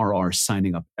potential MRR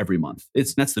signing up every month.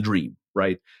 That's the dream,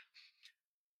 right?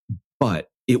 But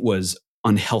it was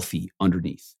unhealthy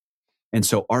underneath. And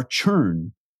so our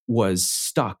churn was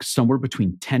stuck somewhere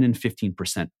between 10 and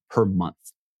 15% per month.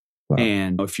 Wow.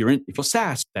 And if you're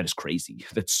SaaS, that is crazy.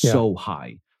 That's so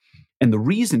high. And the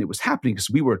reason it was happening is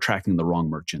we were attracting the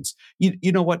wrong merchants.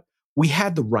 You know what? We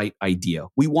had the right idea.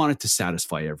 We wanted to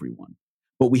satisfy everyone.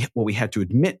 But what we had to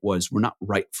admit was we're not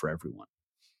right for everyone.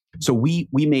 So we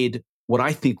made what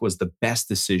I think was the best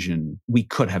decision we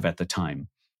could have at the time.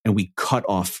 And we cut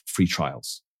off free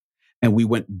trials. And we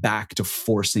went back to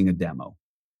forcing a demo.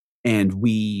 And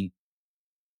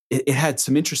it had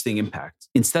some interesting impact.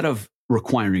 Instead of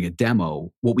requiring a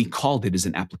demo, what we called it is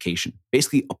an application.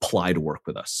 Basically, apply to work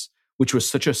with us, which was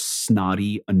such a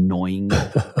snotty, annoying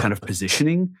kind of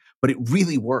positioning. But it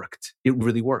really worked. It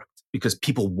really worked because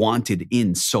people wanted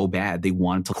in so bad. They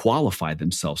wanted to qualify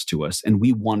themselves to us. And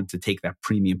we wanted to take that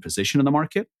premium position in the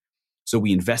market. So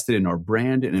we invested in our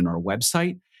brand and in our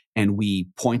website. And we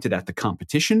pointed at the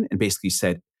competition and basically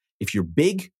said, if you're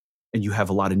big and you have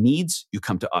a lot of needs, you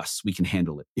come to us. We can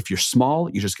handle it. If you're small,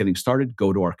 you're just getting started,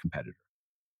 go to our competitor.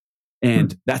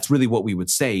 And that's really what we would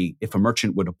say. If a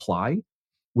merchant would apply,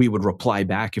 we would reply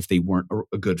back if they weren't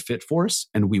a good fit for us,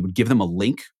 and we would give them a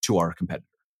link to our competitor.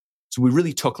 So we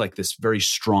really took like this very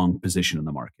strong position in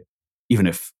the market, even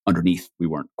if underneath we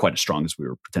weren't quite as strong as we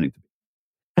were pretending to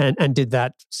be. And did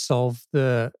that solve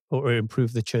or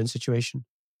improve the churn situation?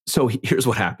 So here's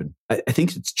what happened. I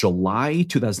think it's July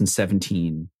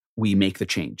 2017, we make the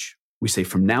change. We say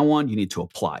from now on, you need to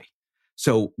apply.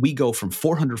 So we go from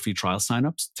 400 free trial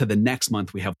signups to the next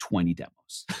month, we have 20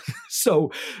 demos.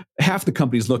 So half the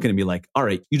company's looking at me like, all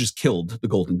right, you just killed the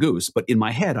golden goose. But in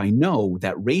my head, I know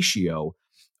that ratio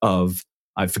of,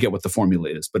 I forget what the formula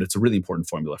is, but it's a really important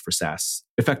formula for SaaS.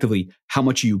 Effectively, how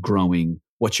much are you growing?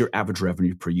 What's your average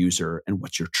revenue per user? And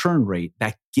what's your churn rate?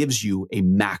 That gives you a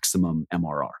maximum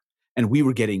MRR. And we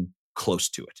were getting close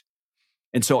to it.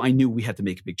 And so I knew we had to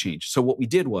make a big change. So what we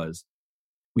did was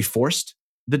we forced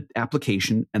the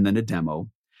application and then a demo,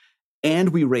 and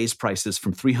we raised prices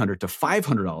from $300 to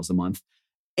 $500 a month,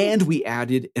 and we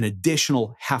added an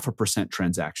additional 0.5%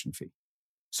 transaction fee.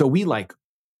 So we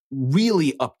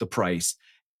really upped the price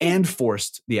and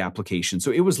forced the application.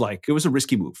 So it was a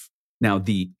risky move. Now,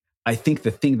 I think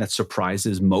the thing that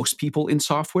surprises most people in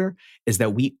software is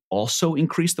that we also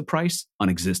increased the price on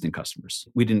existing customers.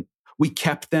 We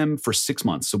kept them for 6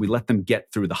 months. So we let them get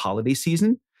through the holiday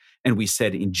season. And we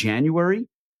said in January,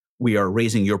 we are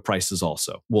raising your prices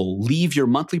also. We'll leave your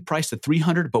monthly price at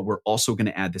 $300, but we're also going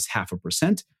to add this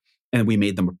 0.5%. And we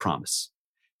made them a promise.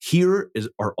 Here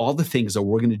are all the things that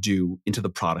we're going to do into the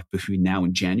product between now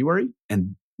and January.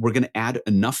 And we're going to add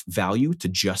enough value to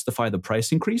justify the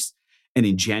price increase. And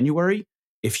in January,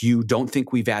 if you don't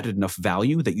think we've added enough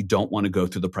value that you don't want to go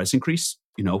through the price increase,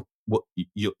 you're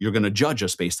going to judge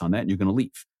us based on that and you're going to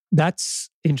leave. That's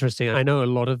interesting. I know a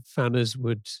lot of founders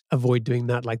would avoid doing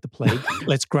that like the plague.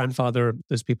 Let's grandfather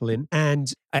those people in. And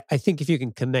I think if you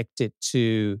can connect it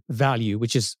to value,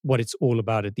 which is what it's all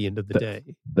about at the end of the day.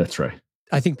 That's right.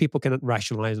 I think people can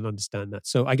rationalize and understand that.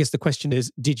 So I guess the question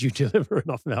is, did you deliver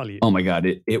enough value? Oh my God,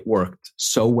 it worked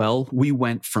so well. We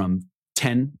went from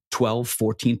 10, 12,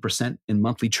 14% in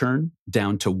monthly churn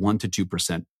down to 1% to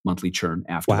 2% monthly churn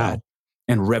after that.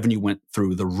 And revenue went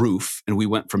through the roof. And we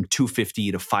went from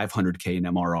 250 to 500K in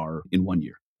MRR in 1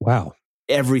 year. Wow.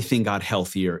 Everything got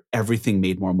healthier. Everything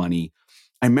made more money.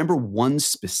 I remember one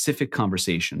specific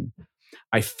conversation.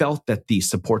 I felt that the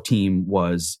support team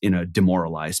was in a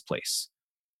demoralized place.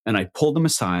 And I pulled them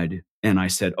aside and I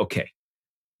said, okay,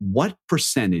 what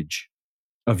percentage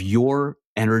of your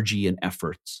energy and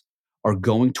efforts are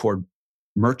going toward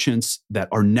merchants that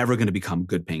are never going to become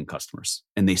good paying customers?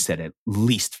 And they said at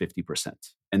least 50%.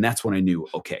 And that's when I knew,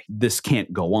 okay, this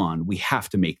can't go on. We have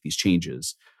to make these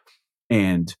changes.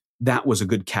 And that was a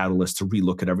good catalyst to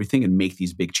relook at everything and make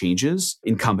these big changes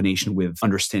in combination with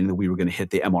understanding that we were going to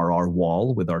hit the MRR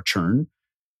wall with our churn.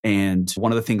 And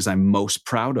one of the things I'm most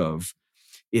proud of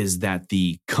is that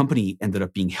the company ended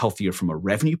up being healthier from a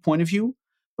revenue point of view,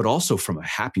 but also from a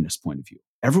happiness point of view.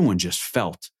 Everyone just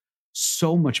felt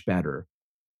so much better.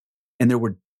 And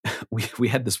we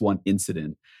had this one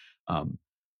incident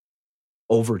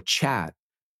over chat.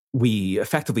 We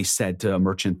effectively said to a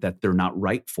merchant that they're not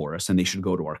right for us and they should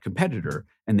go to our competitor.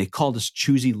 And they called us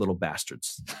choosy little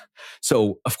bastards.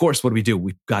 So of course, what do?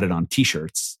 We got it on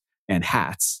t-shirts and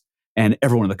hats. And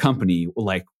everyone in the company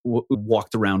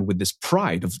walked around with this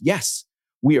pride of, yes,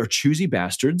 we are choosy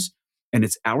bastards. and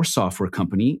it's our software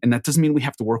company. And that doesn't mean we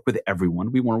have to work with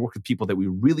everyone. We want to work with people that we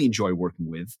really enjoy working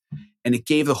with. And it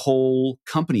gave the whole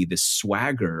company this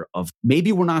swagger of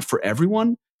maybe we're not for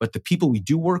everyone, but the people we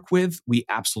do work with, we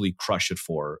absolutely crush it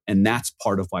for. And that's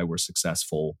part of why we're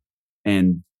successful.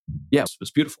 And yeah, it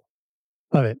was beautiful.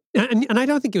 Love it. And I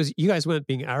don't think it was, you guys weren't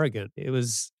being arrogant. It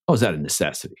was, Oh, is that a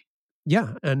necessity?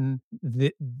 yeah. And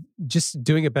just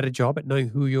doing a better job at knowing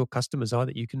who your customers are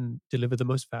that you can deliver the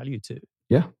most value to.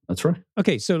 Yeah, that's right.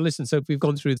 Okay. So listen, so we've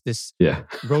gone through this Yeah.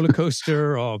 roller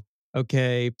coaster of,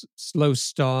 okay, slow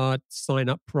start, sign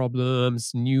up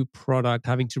problems, new product,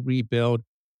 having to rebuild.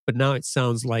 But now it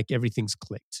sounds like everything's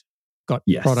clicked. Got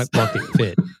Yes. product market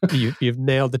fit. You've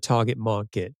nailed the target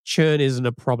market. Churn isn't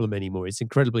a problem anymore. It's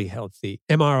incredibly healthy.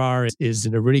 MRR is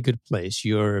in a really good place.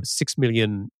 You're 6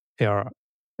 million ARR.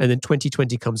 And then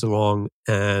 2020 comes along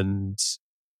and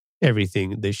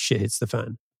everything, the shit hits the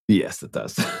fan. Yes, it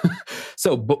does.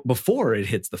 So before it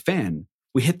hits the fan,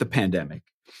 we hit the pandemic.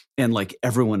 And like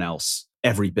everyone else,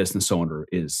 every business owner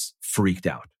is freaked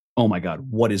out. Oh my God,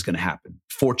 what is going to happen?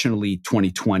 Fortunately,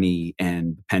 2020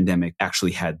 and the pandemic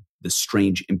actually had this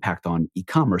strange impact on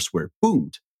e-commerce where it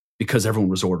boomed because everyone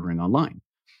was ordering online.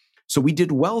 So we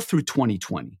did well through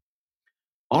 2020.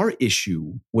 Our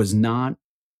issue was not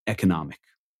economic.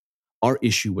 Our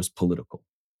issue was political.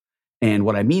 And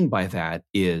what I mean by that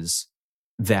is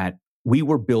that we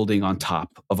were building on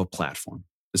top of a platform.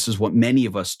 This is what many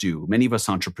of us do. Many of us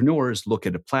entrepreneurs look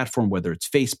at a platform, whether it's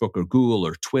Facebook or Google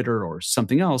or Twitter or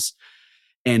something else,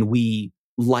 and we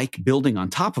like building on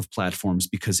top of platforms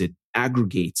because it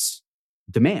aggregates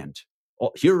demand.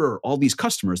 Here are all these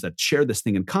customers that share this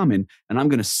thing in common, and I'm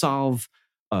going to solve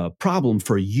a problem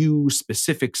for you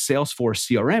specific Salesforce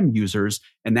CRM users,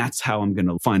 and that's how I'm going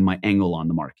to find my angle on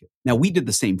the market. Now, we did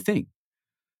the same thing.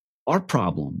 Our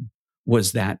problem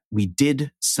was that we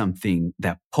did something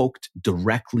that poked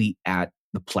directly at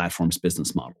the platform's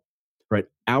business model, right?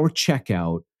 Our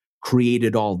checkout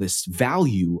created all this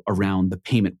value around the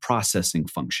payment processing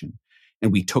function.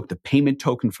 And we took the payment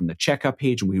token from the checkout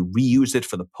page and we reused it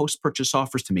for the post-purchase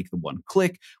offers to make the one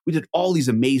click. We did all these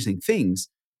amazing things.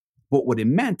 But what it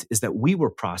meant is that we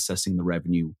were processing the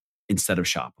revenue instead of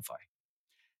Shopify.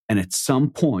 And at some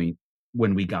point,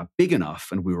 when we got big enough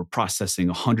and we were processing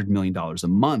 $100 million a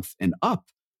month and up,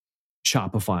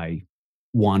 Shopify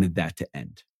wanted that to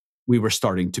end. We were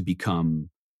starting to become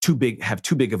have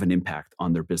too big of an impact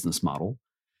on their business model.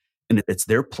 And it's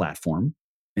their platform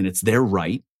and it's their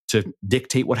right to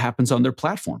dictate what happens on their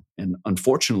platform. And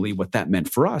unfortunately, what that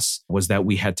meant for us was that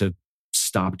we had to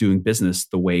stop doing business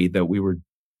the way that we were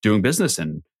doing business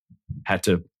and had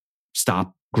to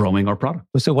stop growing our product.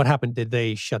 So what happened? Did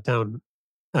they shut down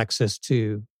access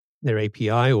to their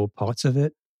API or parts of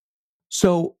it?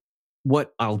 So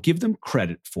what I'll give them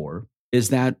credit for is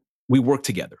that we work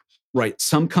together, right?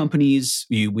 Some companies,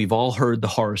 we've all heard the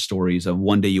horror stories of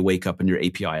one day you wake up and your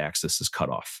API access is cut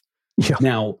off. Yeah.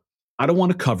 Now, I don't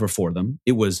want to cover for them.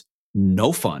 It was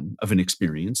no fun of an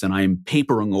experience. And I am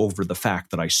papering over the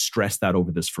fact that I stressed that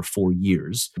over this for 4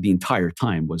 years. The entire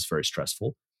time was very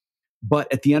stressful.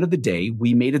 But at the end of the day,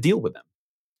 we made a deal with them.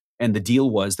 And the deal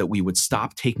was that we would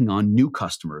stop taking on new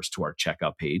customers to our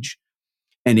checkout page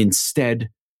and instead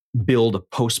build a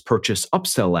post-purchase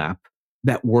upsell app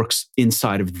that works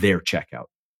inside of their checkout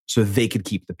so they could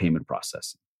keep the payment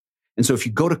processing. And so if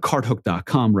you go to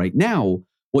carthook.com right now,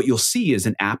 what you'll see is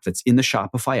an app that's in the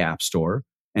Shopify App Store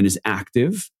and is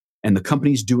active and the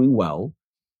company's doing well.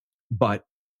 But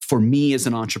for me as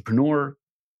an entrepreneur,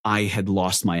 I had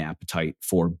lost my appetite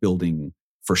for building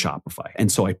for Shopify.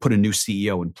 And so I put a new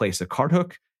CEO in place at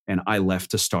CartHook and I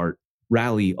left to start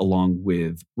Rally along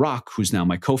with Rock, who's now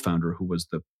my co-founder, who was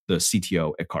the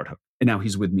CTO at CartHook. And now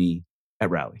he's with me at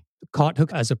Rally.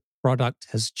 CartHook as a product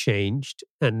has changed.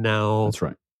 And now That's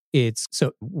right. it's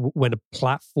so when a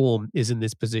platform is in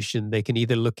this position, they can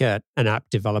either look at an app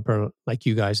developer like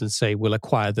you guys and say, we'll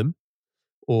acquire them,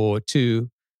 or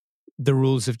two, the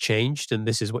rules have changed and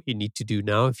this is what you need to do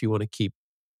now if you want to keep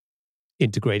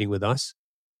integrating with us.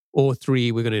 Or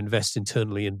three, we're going to invest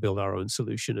internally and build our own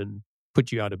solution and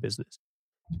put you out of business.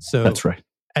 So that's right.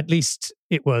 At least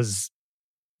it was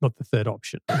not the third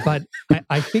option. But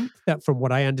I think that from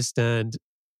what I understand,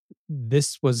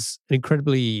 this was an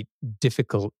incredibly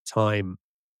difficult time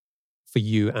for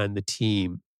you and the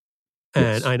team. And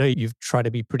Yes. I know you've tried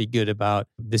to be pretty good about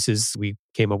we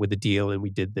came up with a deal and we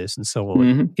did this and so on.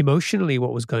 Mm-hmm. Emotionally,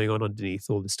 what was going on underneath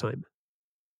all this time?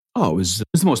 Oh, it was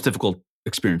the most difficult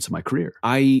experience of my career.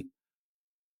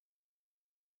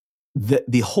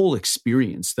 The whole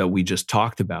experience that we just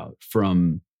talked about,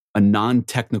 from a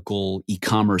non-technical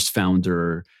e-commerce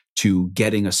founder to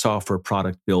getting a software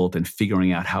product built and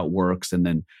figuring out how it works, and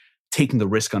then taking the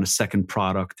risk on a second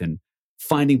product and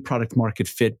finding product market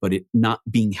fit, but it not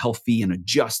being healthy and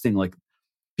adjusting. Like,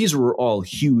 these were all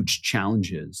huge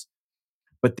challenges,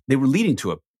 but they were leading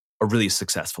to a really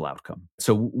successful outcome.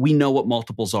 So we know what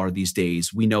multiples are these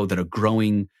days. We know that a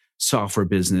growing software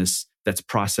business that's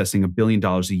processing $1 billion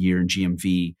a year in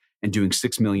GMV and doing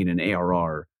 6 million in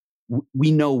ARR,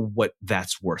 we know what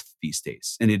that's worth these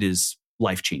days, and it is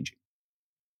life-changing.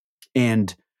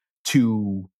 And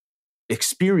to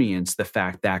experience the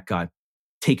fact that got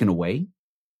taken away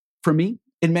from me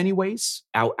in many ways,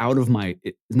 out of my,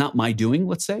 not my doing,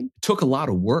 let's say, it took a lot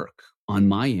of work on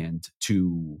my end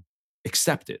to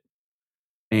accept it.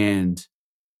 And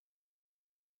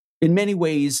in many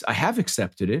ways, I have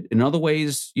accepted it. In other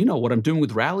ways, what I'm doing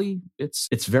with Rally,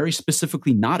 it's very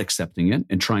specifically not accepting it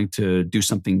and trying to do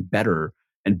something better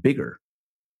and bigger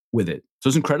with it. So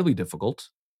it's incredibly difficult,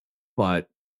 but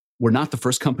we're not the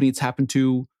first company it's happened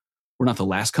to. We're not the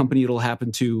last company it'll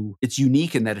happen to. It's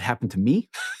unique in that it happened to me,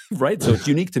 right? So it's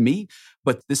unique to me,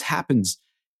 but this happens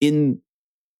in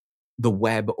the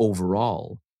web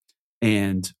overall.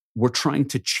 And we're trying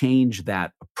to change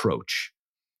that approach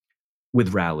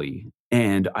with Rally.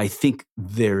 And I think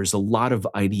there's a lot of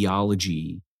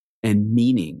ideology and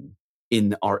meaning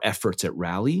in our efforts at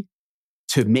Rally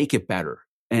to make it better.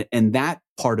 And that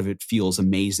part of it feels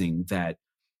amazing, that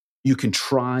you can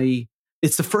try.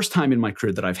 It's the first time in my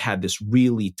career that I've had this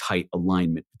really tight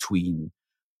alignment between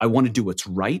I want to do what's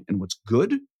right and what's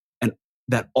good, and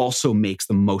that also makes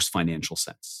the most financial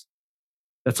sense.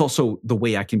 That's also the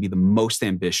way I can be the most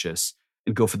ambitious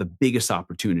and go for the biggest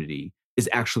opportunity, is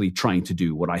actually trying to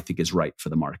do what I think is right for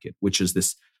the market, which is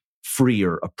this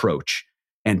freer approach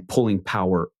and pulling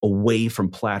power away from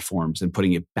platforms and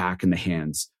putting it back in the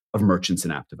hands of merchants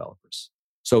and app developers.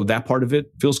 So that part of it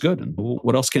feels good. And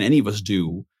what else can any of us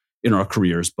do in our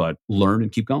careers but learn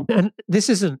and keep going? And this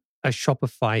isn't a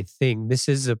Shopify thing. This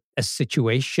is a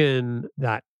situation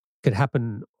that could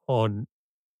happen on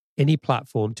any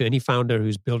platform to any founder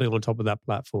who's building on top of that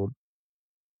platform.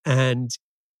 And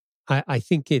I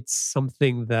think it's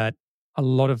something that a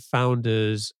lot of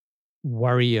founders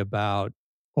worry about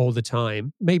all the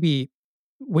time. Maybe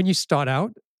when you start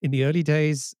out in the early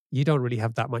days, you don't really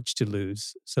have that much to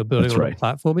lose. So building That's on right. a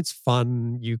platform, it's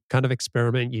fun. You kind of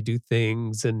experiment, you do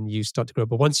things, and you start to grow.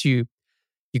 But once you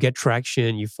get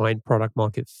traction, you find product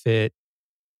market fit,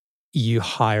 you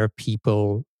hire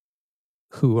people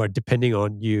who are depending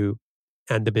on you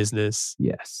and the business.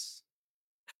 Yes.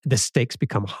 The stakes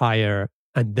become higher.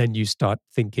 And then you start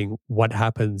thinking, what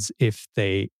happens if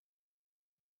they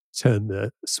turn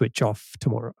the switch off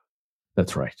tomorrow?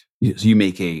 That's right. You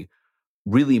make a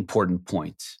really important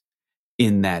point,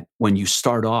 in that when you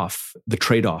start off, the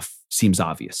trade-off seems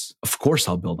obvious. Of course,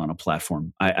 I'll build on a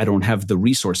platform. I don't have the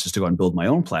resources to go and build my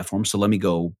own platform. So let me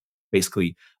go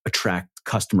basically attract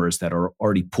customers that are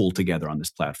already pooled together on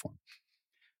this platform.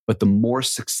 But the more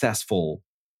successful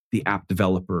the app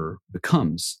developer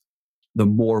becomes, the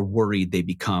more worried they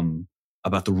become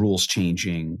about the rules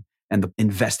changing and the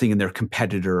investing in their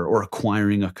competitor, or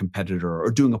acquiring a competitor, or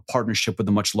doing a partnership with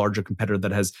a much larger competitor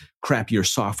that has crappier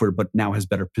software but now has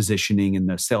better positioning in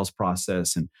the sales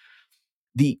process. And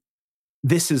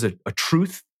this is a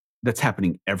truth that's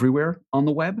happening everywhere on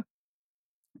the web.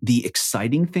 The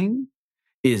exciting thing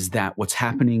is that what's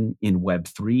happening in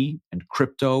Web3 and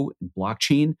crypto and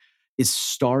blockchain is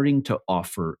starting to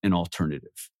offer an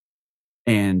alternative.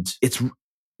 And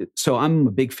so I'm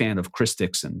a big fan of Chris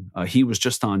Dixon. He was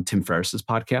just on Tim Ferriss's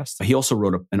podcast. He also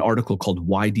wrote an article called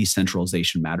Why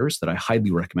Decentralization Matters that I highly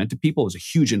recommend to people. It was a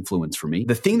huge influence for me.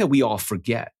 The thing that we all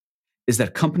forget is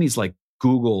that companies like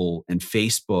Google and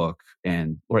Facebook,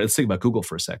 or let's think about Google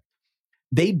for a sec,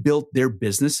 they built their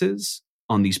businesses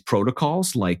on these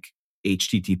protocols like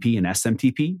HTTP and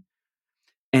SMTP.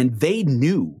 And they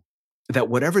knew that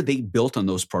whatever they built on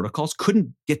those protocols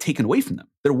couldn't get taken away from them.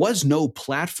 There was no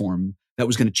platform that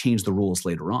was going to change the rules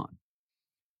later on.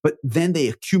 But then they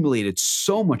accumulated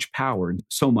so much power and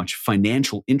so much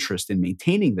financial interest in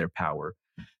maintaining their power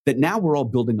that now we're all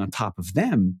building on top of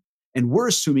them, and we're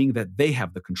assuming that they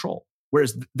have the control.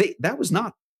 Whereas that was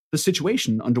not the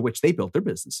situation under which they built their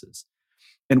businesses.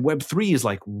 And Web3 is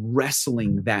like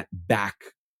wrestling that back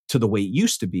to the way it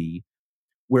used to be,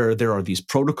 where there are these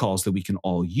protocols that we can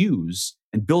all use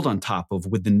and build on top of,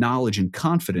 with the knowledge and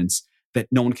confidence that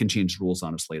no one can change the rules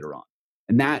on us later on.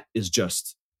 And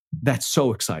that's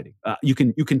so exciting. You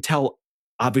can tell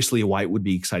obviously why it would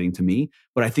be exciting to me,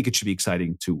 but I think it should be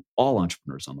exciting to all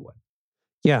entrepreneurs on the web.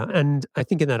 Yeah. And I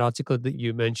think in that article that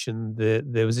you mentioned,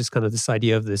 there was this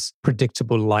idea of this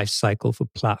predictable life cycle for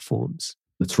platforms.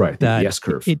 That's right. The that S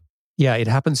curve. it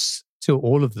happens to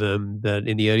all of them, that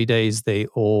in the early days, they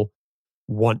all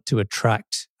want to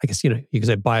attract, I guess, you can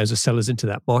say buyers or sellers into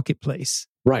that marketplace.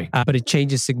 Right. But it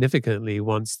changes significantly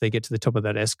once they get to the top of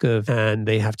that S curve and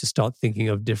they have to start thinking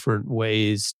of different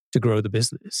ways to grow the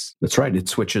business. That's right. It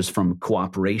switches from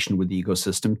cooperation with the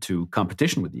ecosystem to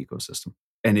competition with the ecosystem.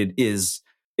 And it is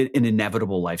an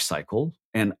inevitable life cycle.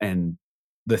 And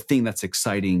the thing that's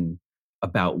exciting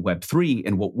about Web3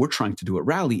 and what we're trying to do at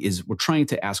Rally is we're trying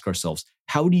to ask ourselves,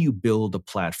 how do you build a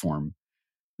platform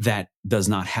that does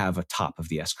not have a top of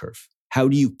the S curve? How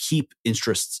do you keep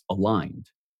interests aligned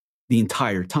the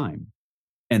entire time?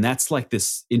 And that's like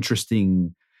this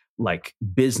interesting, like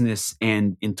business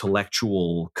and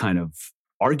intellectual kind of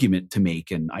argument to make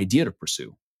and idea to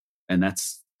pursue. And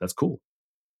that's cool.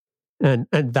 And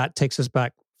that takes us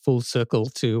back full circle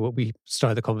to what we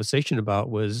started the conversation about,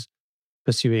 was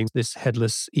pursuing this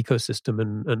headless ecosystem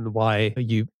and why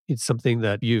it's something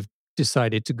that you've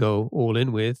decided to go all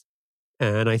in with.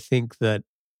 And I think that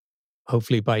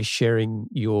hopefully by sharing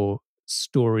your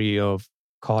story of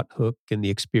Cart Hook and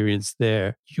the experience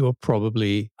there, you're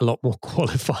probably a lot more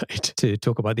qualified to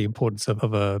talk about the importance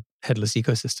of a headless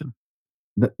ecosystem.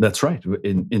 That's right.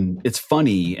 And it's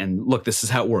funny. And look, this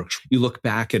is how it works. You look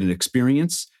back at an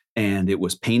experience and it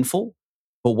was painful,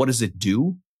 but what does it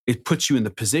do? It puts you in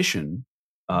the position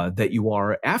that you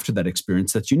are after that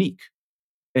experience that's unique.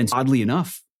 And oddly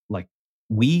enough, like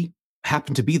we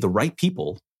happen to be the right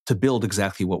people to build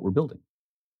exactly what we're building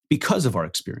because of our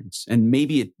experience. And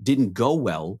maybe it didn't go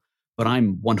well, but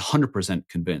I'm 100%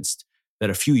 convinced that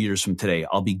a few years from today,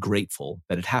 I'll be grateful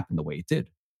that it happened the way it did,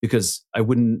 because I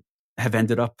wouldn't have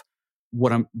ended up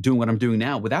what I'm doing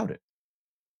now without it.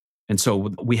 And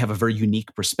so we have a very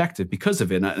unique perspective because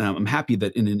of it. And I'm happy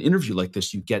that in an interview like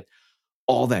this, you get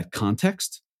all that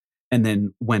context. And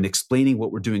then when explaining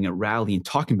what we're doing at Rally and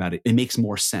talking about it, it makes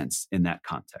more sense in that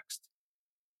context.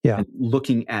 Yeah. And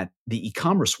looking at the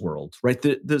e-commerce world, right?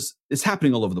 It's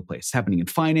happening all over the place. It's happening in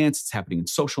finance. It's happening in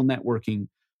social networking,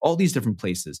 all these different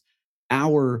places.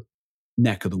 Our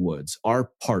neck of the woods,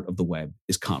 our part of the web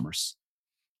is commerce.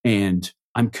 And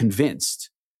I'm convinced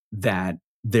that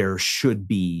there should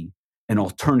be an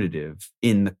alternative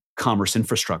in the commerce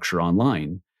infrastructure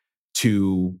online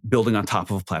to building on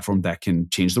top of a platform that can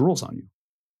change the rules on you.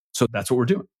 So that's what we're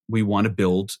doing. We want to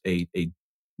build a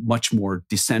much more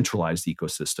decentralized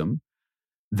ecosystem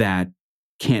that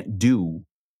can't do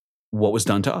what was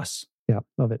done to us. Yeah,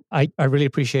 love it. I really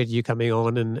appreciate you coming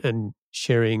on and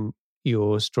sharing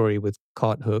your story with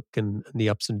Cart Hook and the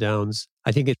ups and downs.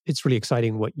 I think it's really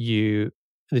exciting what you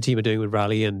and the team are doing with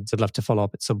Rally, and I'd love to follow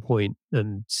up at some point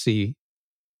and see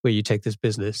where you take this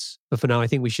business. But for now, I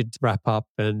think we should wrap up,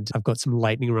 and I've got some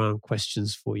lightning round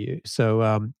questions for you.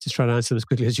 So just try to answer them as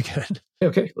quickly as you can.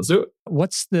 Okay, let's do it.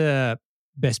 What's the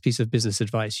best piece of business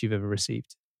advice you've ever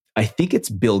received? I think it's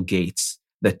Bill Gates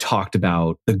that talked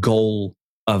about the goal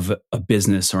of a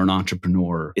business or an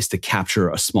entrepreneur is to capture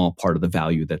a small part of the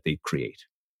value that they create.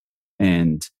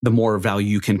 And the more value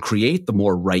you can create, the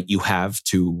more right you have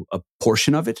to a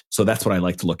portion of it. So that's what I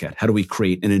like to look at. How do we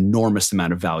create an enormous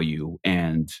amount of value?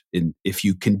 And if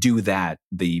you can do that,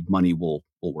 the money will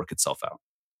work itself out.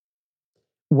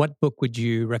 What book would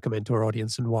you recommend to our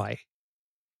audience and why?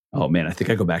 Oh man, I think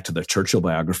I go back to the Churchill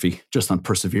biography just on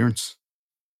perseverance.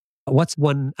 What's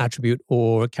one attribute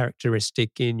or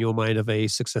characteristic in your mind of a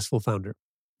successful founder?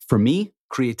 For me,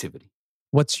 creativity.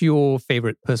 What's your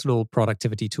favorite personal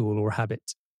productivity tool or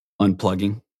habit?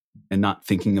 Unplugging and not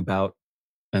thinking about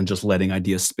and just letting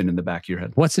ideas spin in the back of your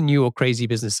head. What's a new or crazy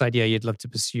business idea you'd love to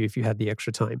pursue if you had the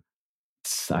extra time?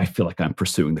 I feel like I'm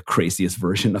pursuing the craziest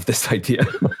version of this idea.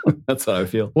 That's how I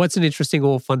feel. What's an interesting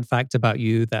or fun fact about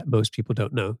you that most people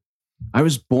don't know? I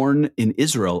was born in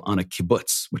Israel on a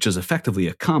kibbutz, which is effectively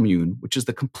a commune, which is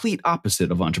the complete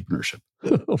opposite of entrepreneurship.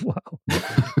 Wow.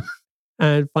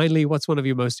 And finally, what's one of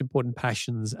your most important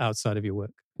passions outside of your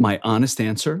work? My honest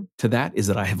answer to that is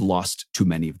that I have lost too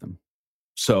many of them.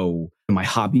 So my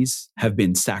hobbies have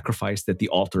been sacrificed at the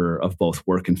altar of both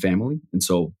work and family. And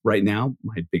so right now,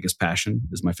 my biggest passion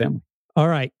is my family. All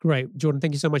right, great. Jordan,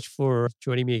 thank you so much for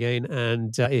joining me again.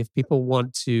 And if people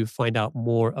want to find out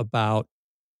more about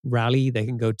Rally, they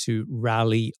can go to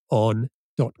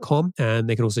rallyon.com, and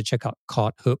they can also check out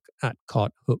Cart Hook at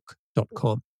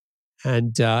carthook.com.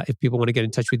 And if people want to get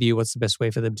in touch with you, what's the best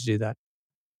way for them to do that?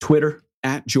 Twitter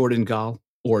at Jordan Gall,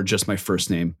 or just my first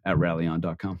name at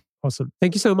rallyon.com. Awesome.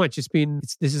 Thank you so much. This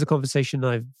is a conversation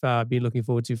I've been looking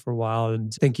forward to for a while.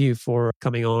 And thank you for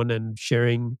coming on and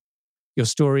sharing your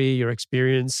story, your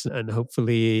experience, and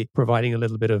hopefully providing a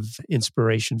little bit of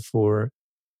inspiration for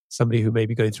somebody who may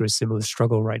be going through a similar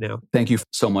struggle right now. Thank you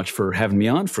so much for having me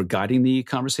on, for guiding the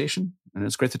conversation. And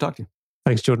it's great to talk to you.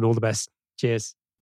 Thanks, Jordan. All the best. Cheers.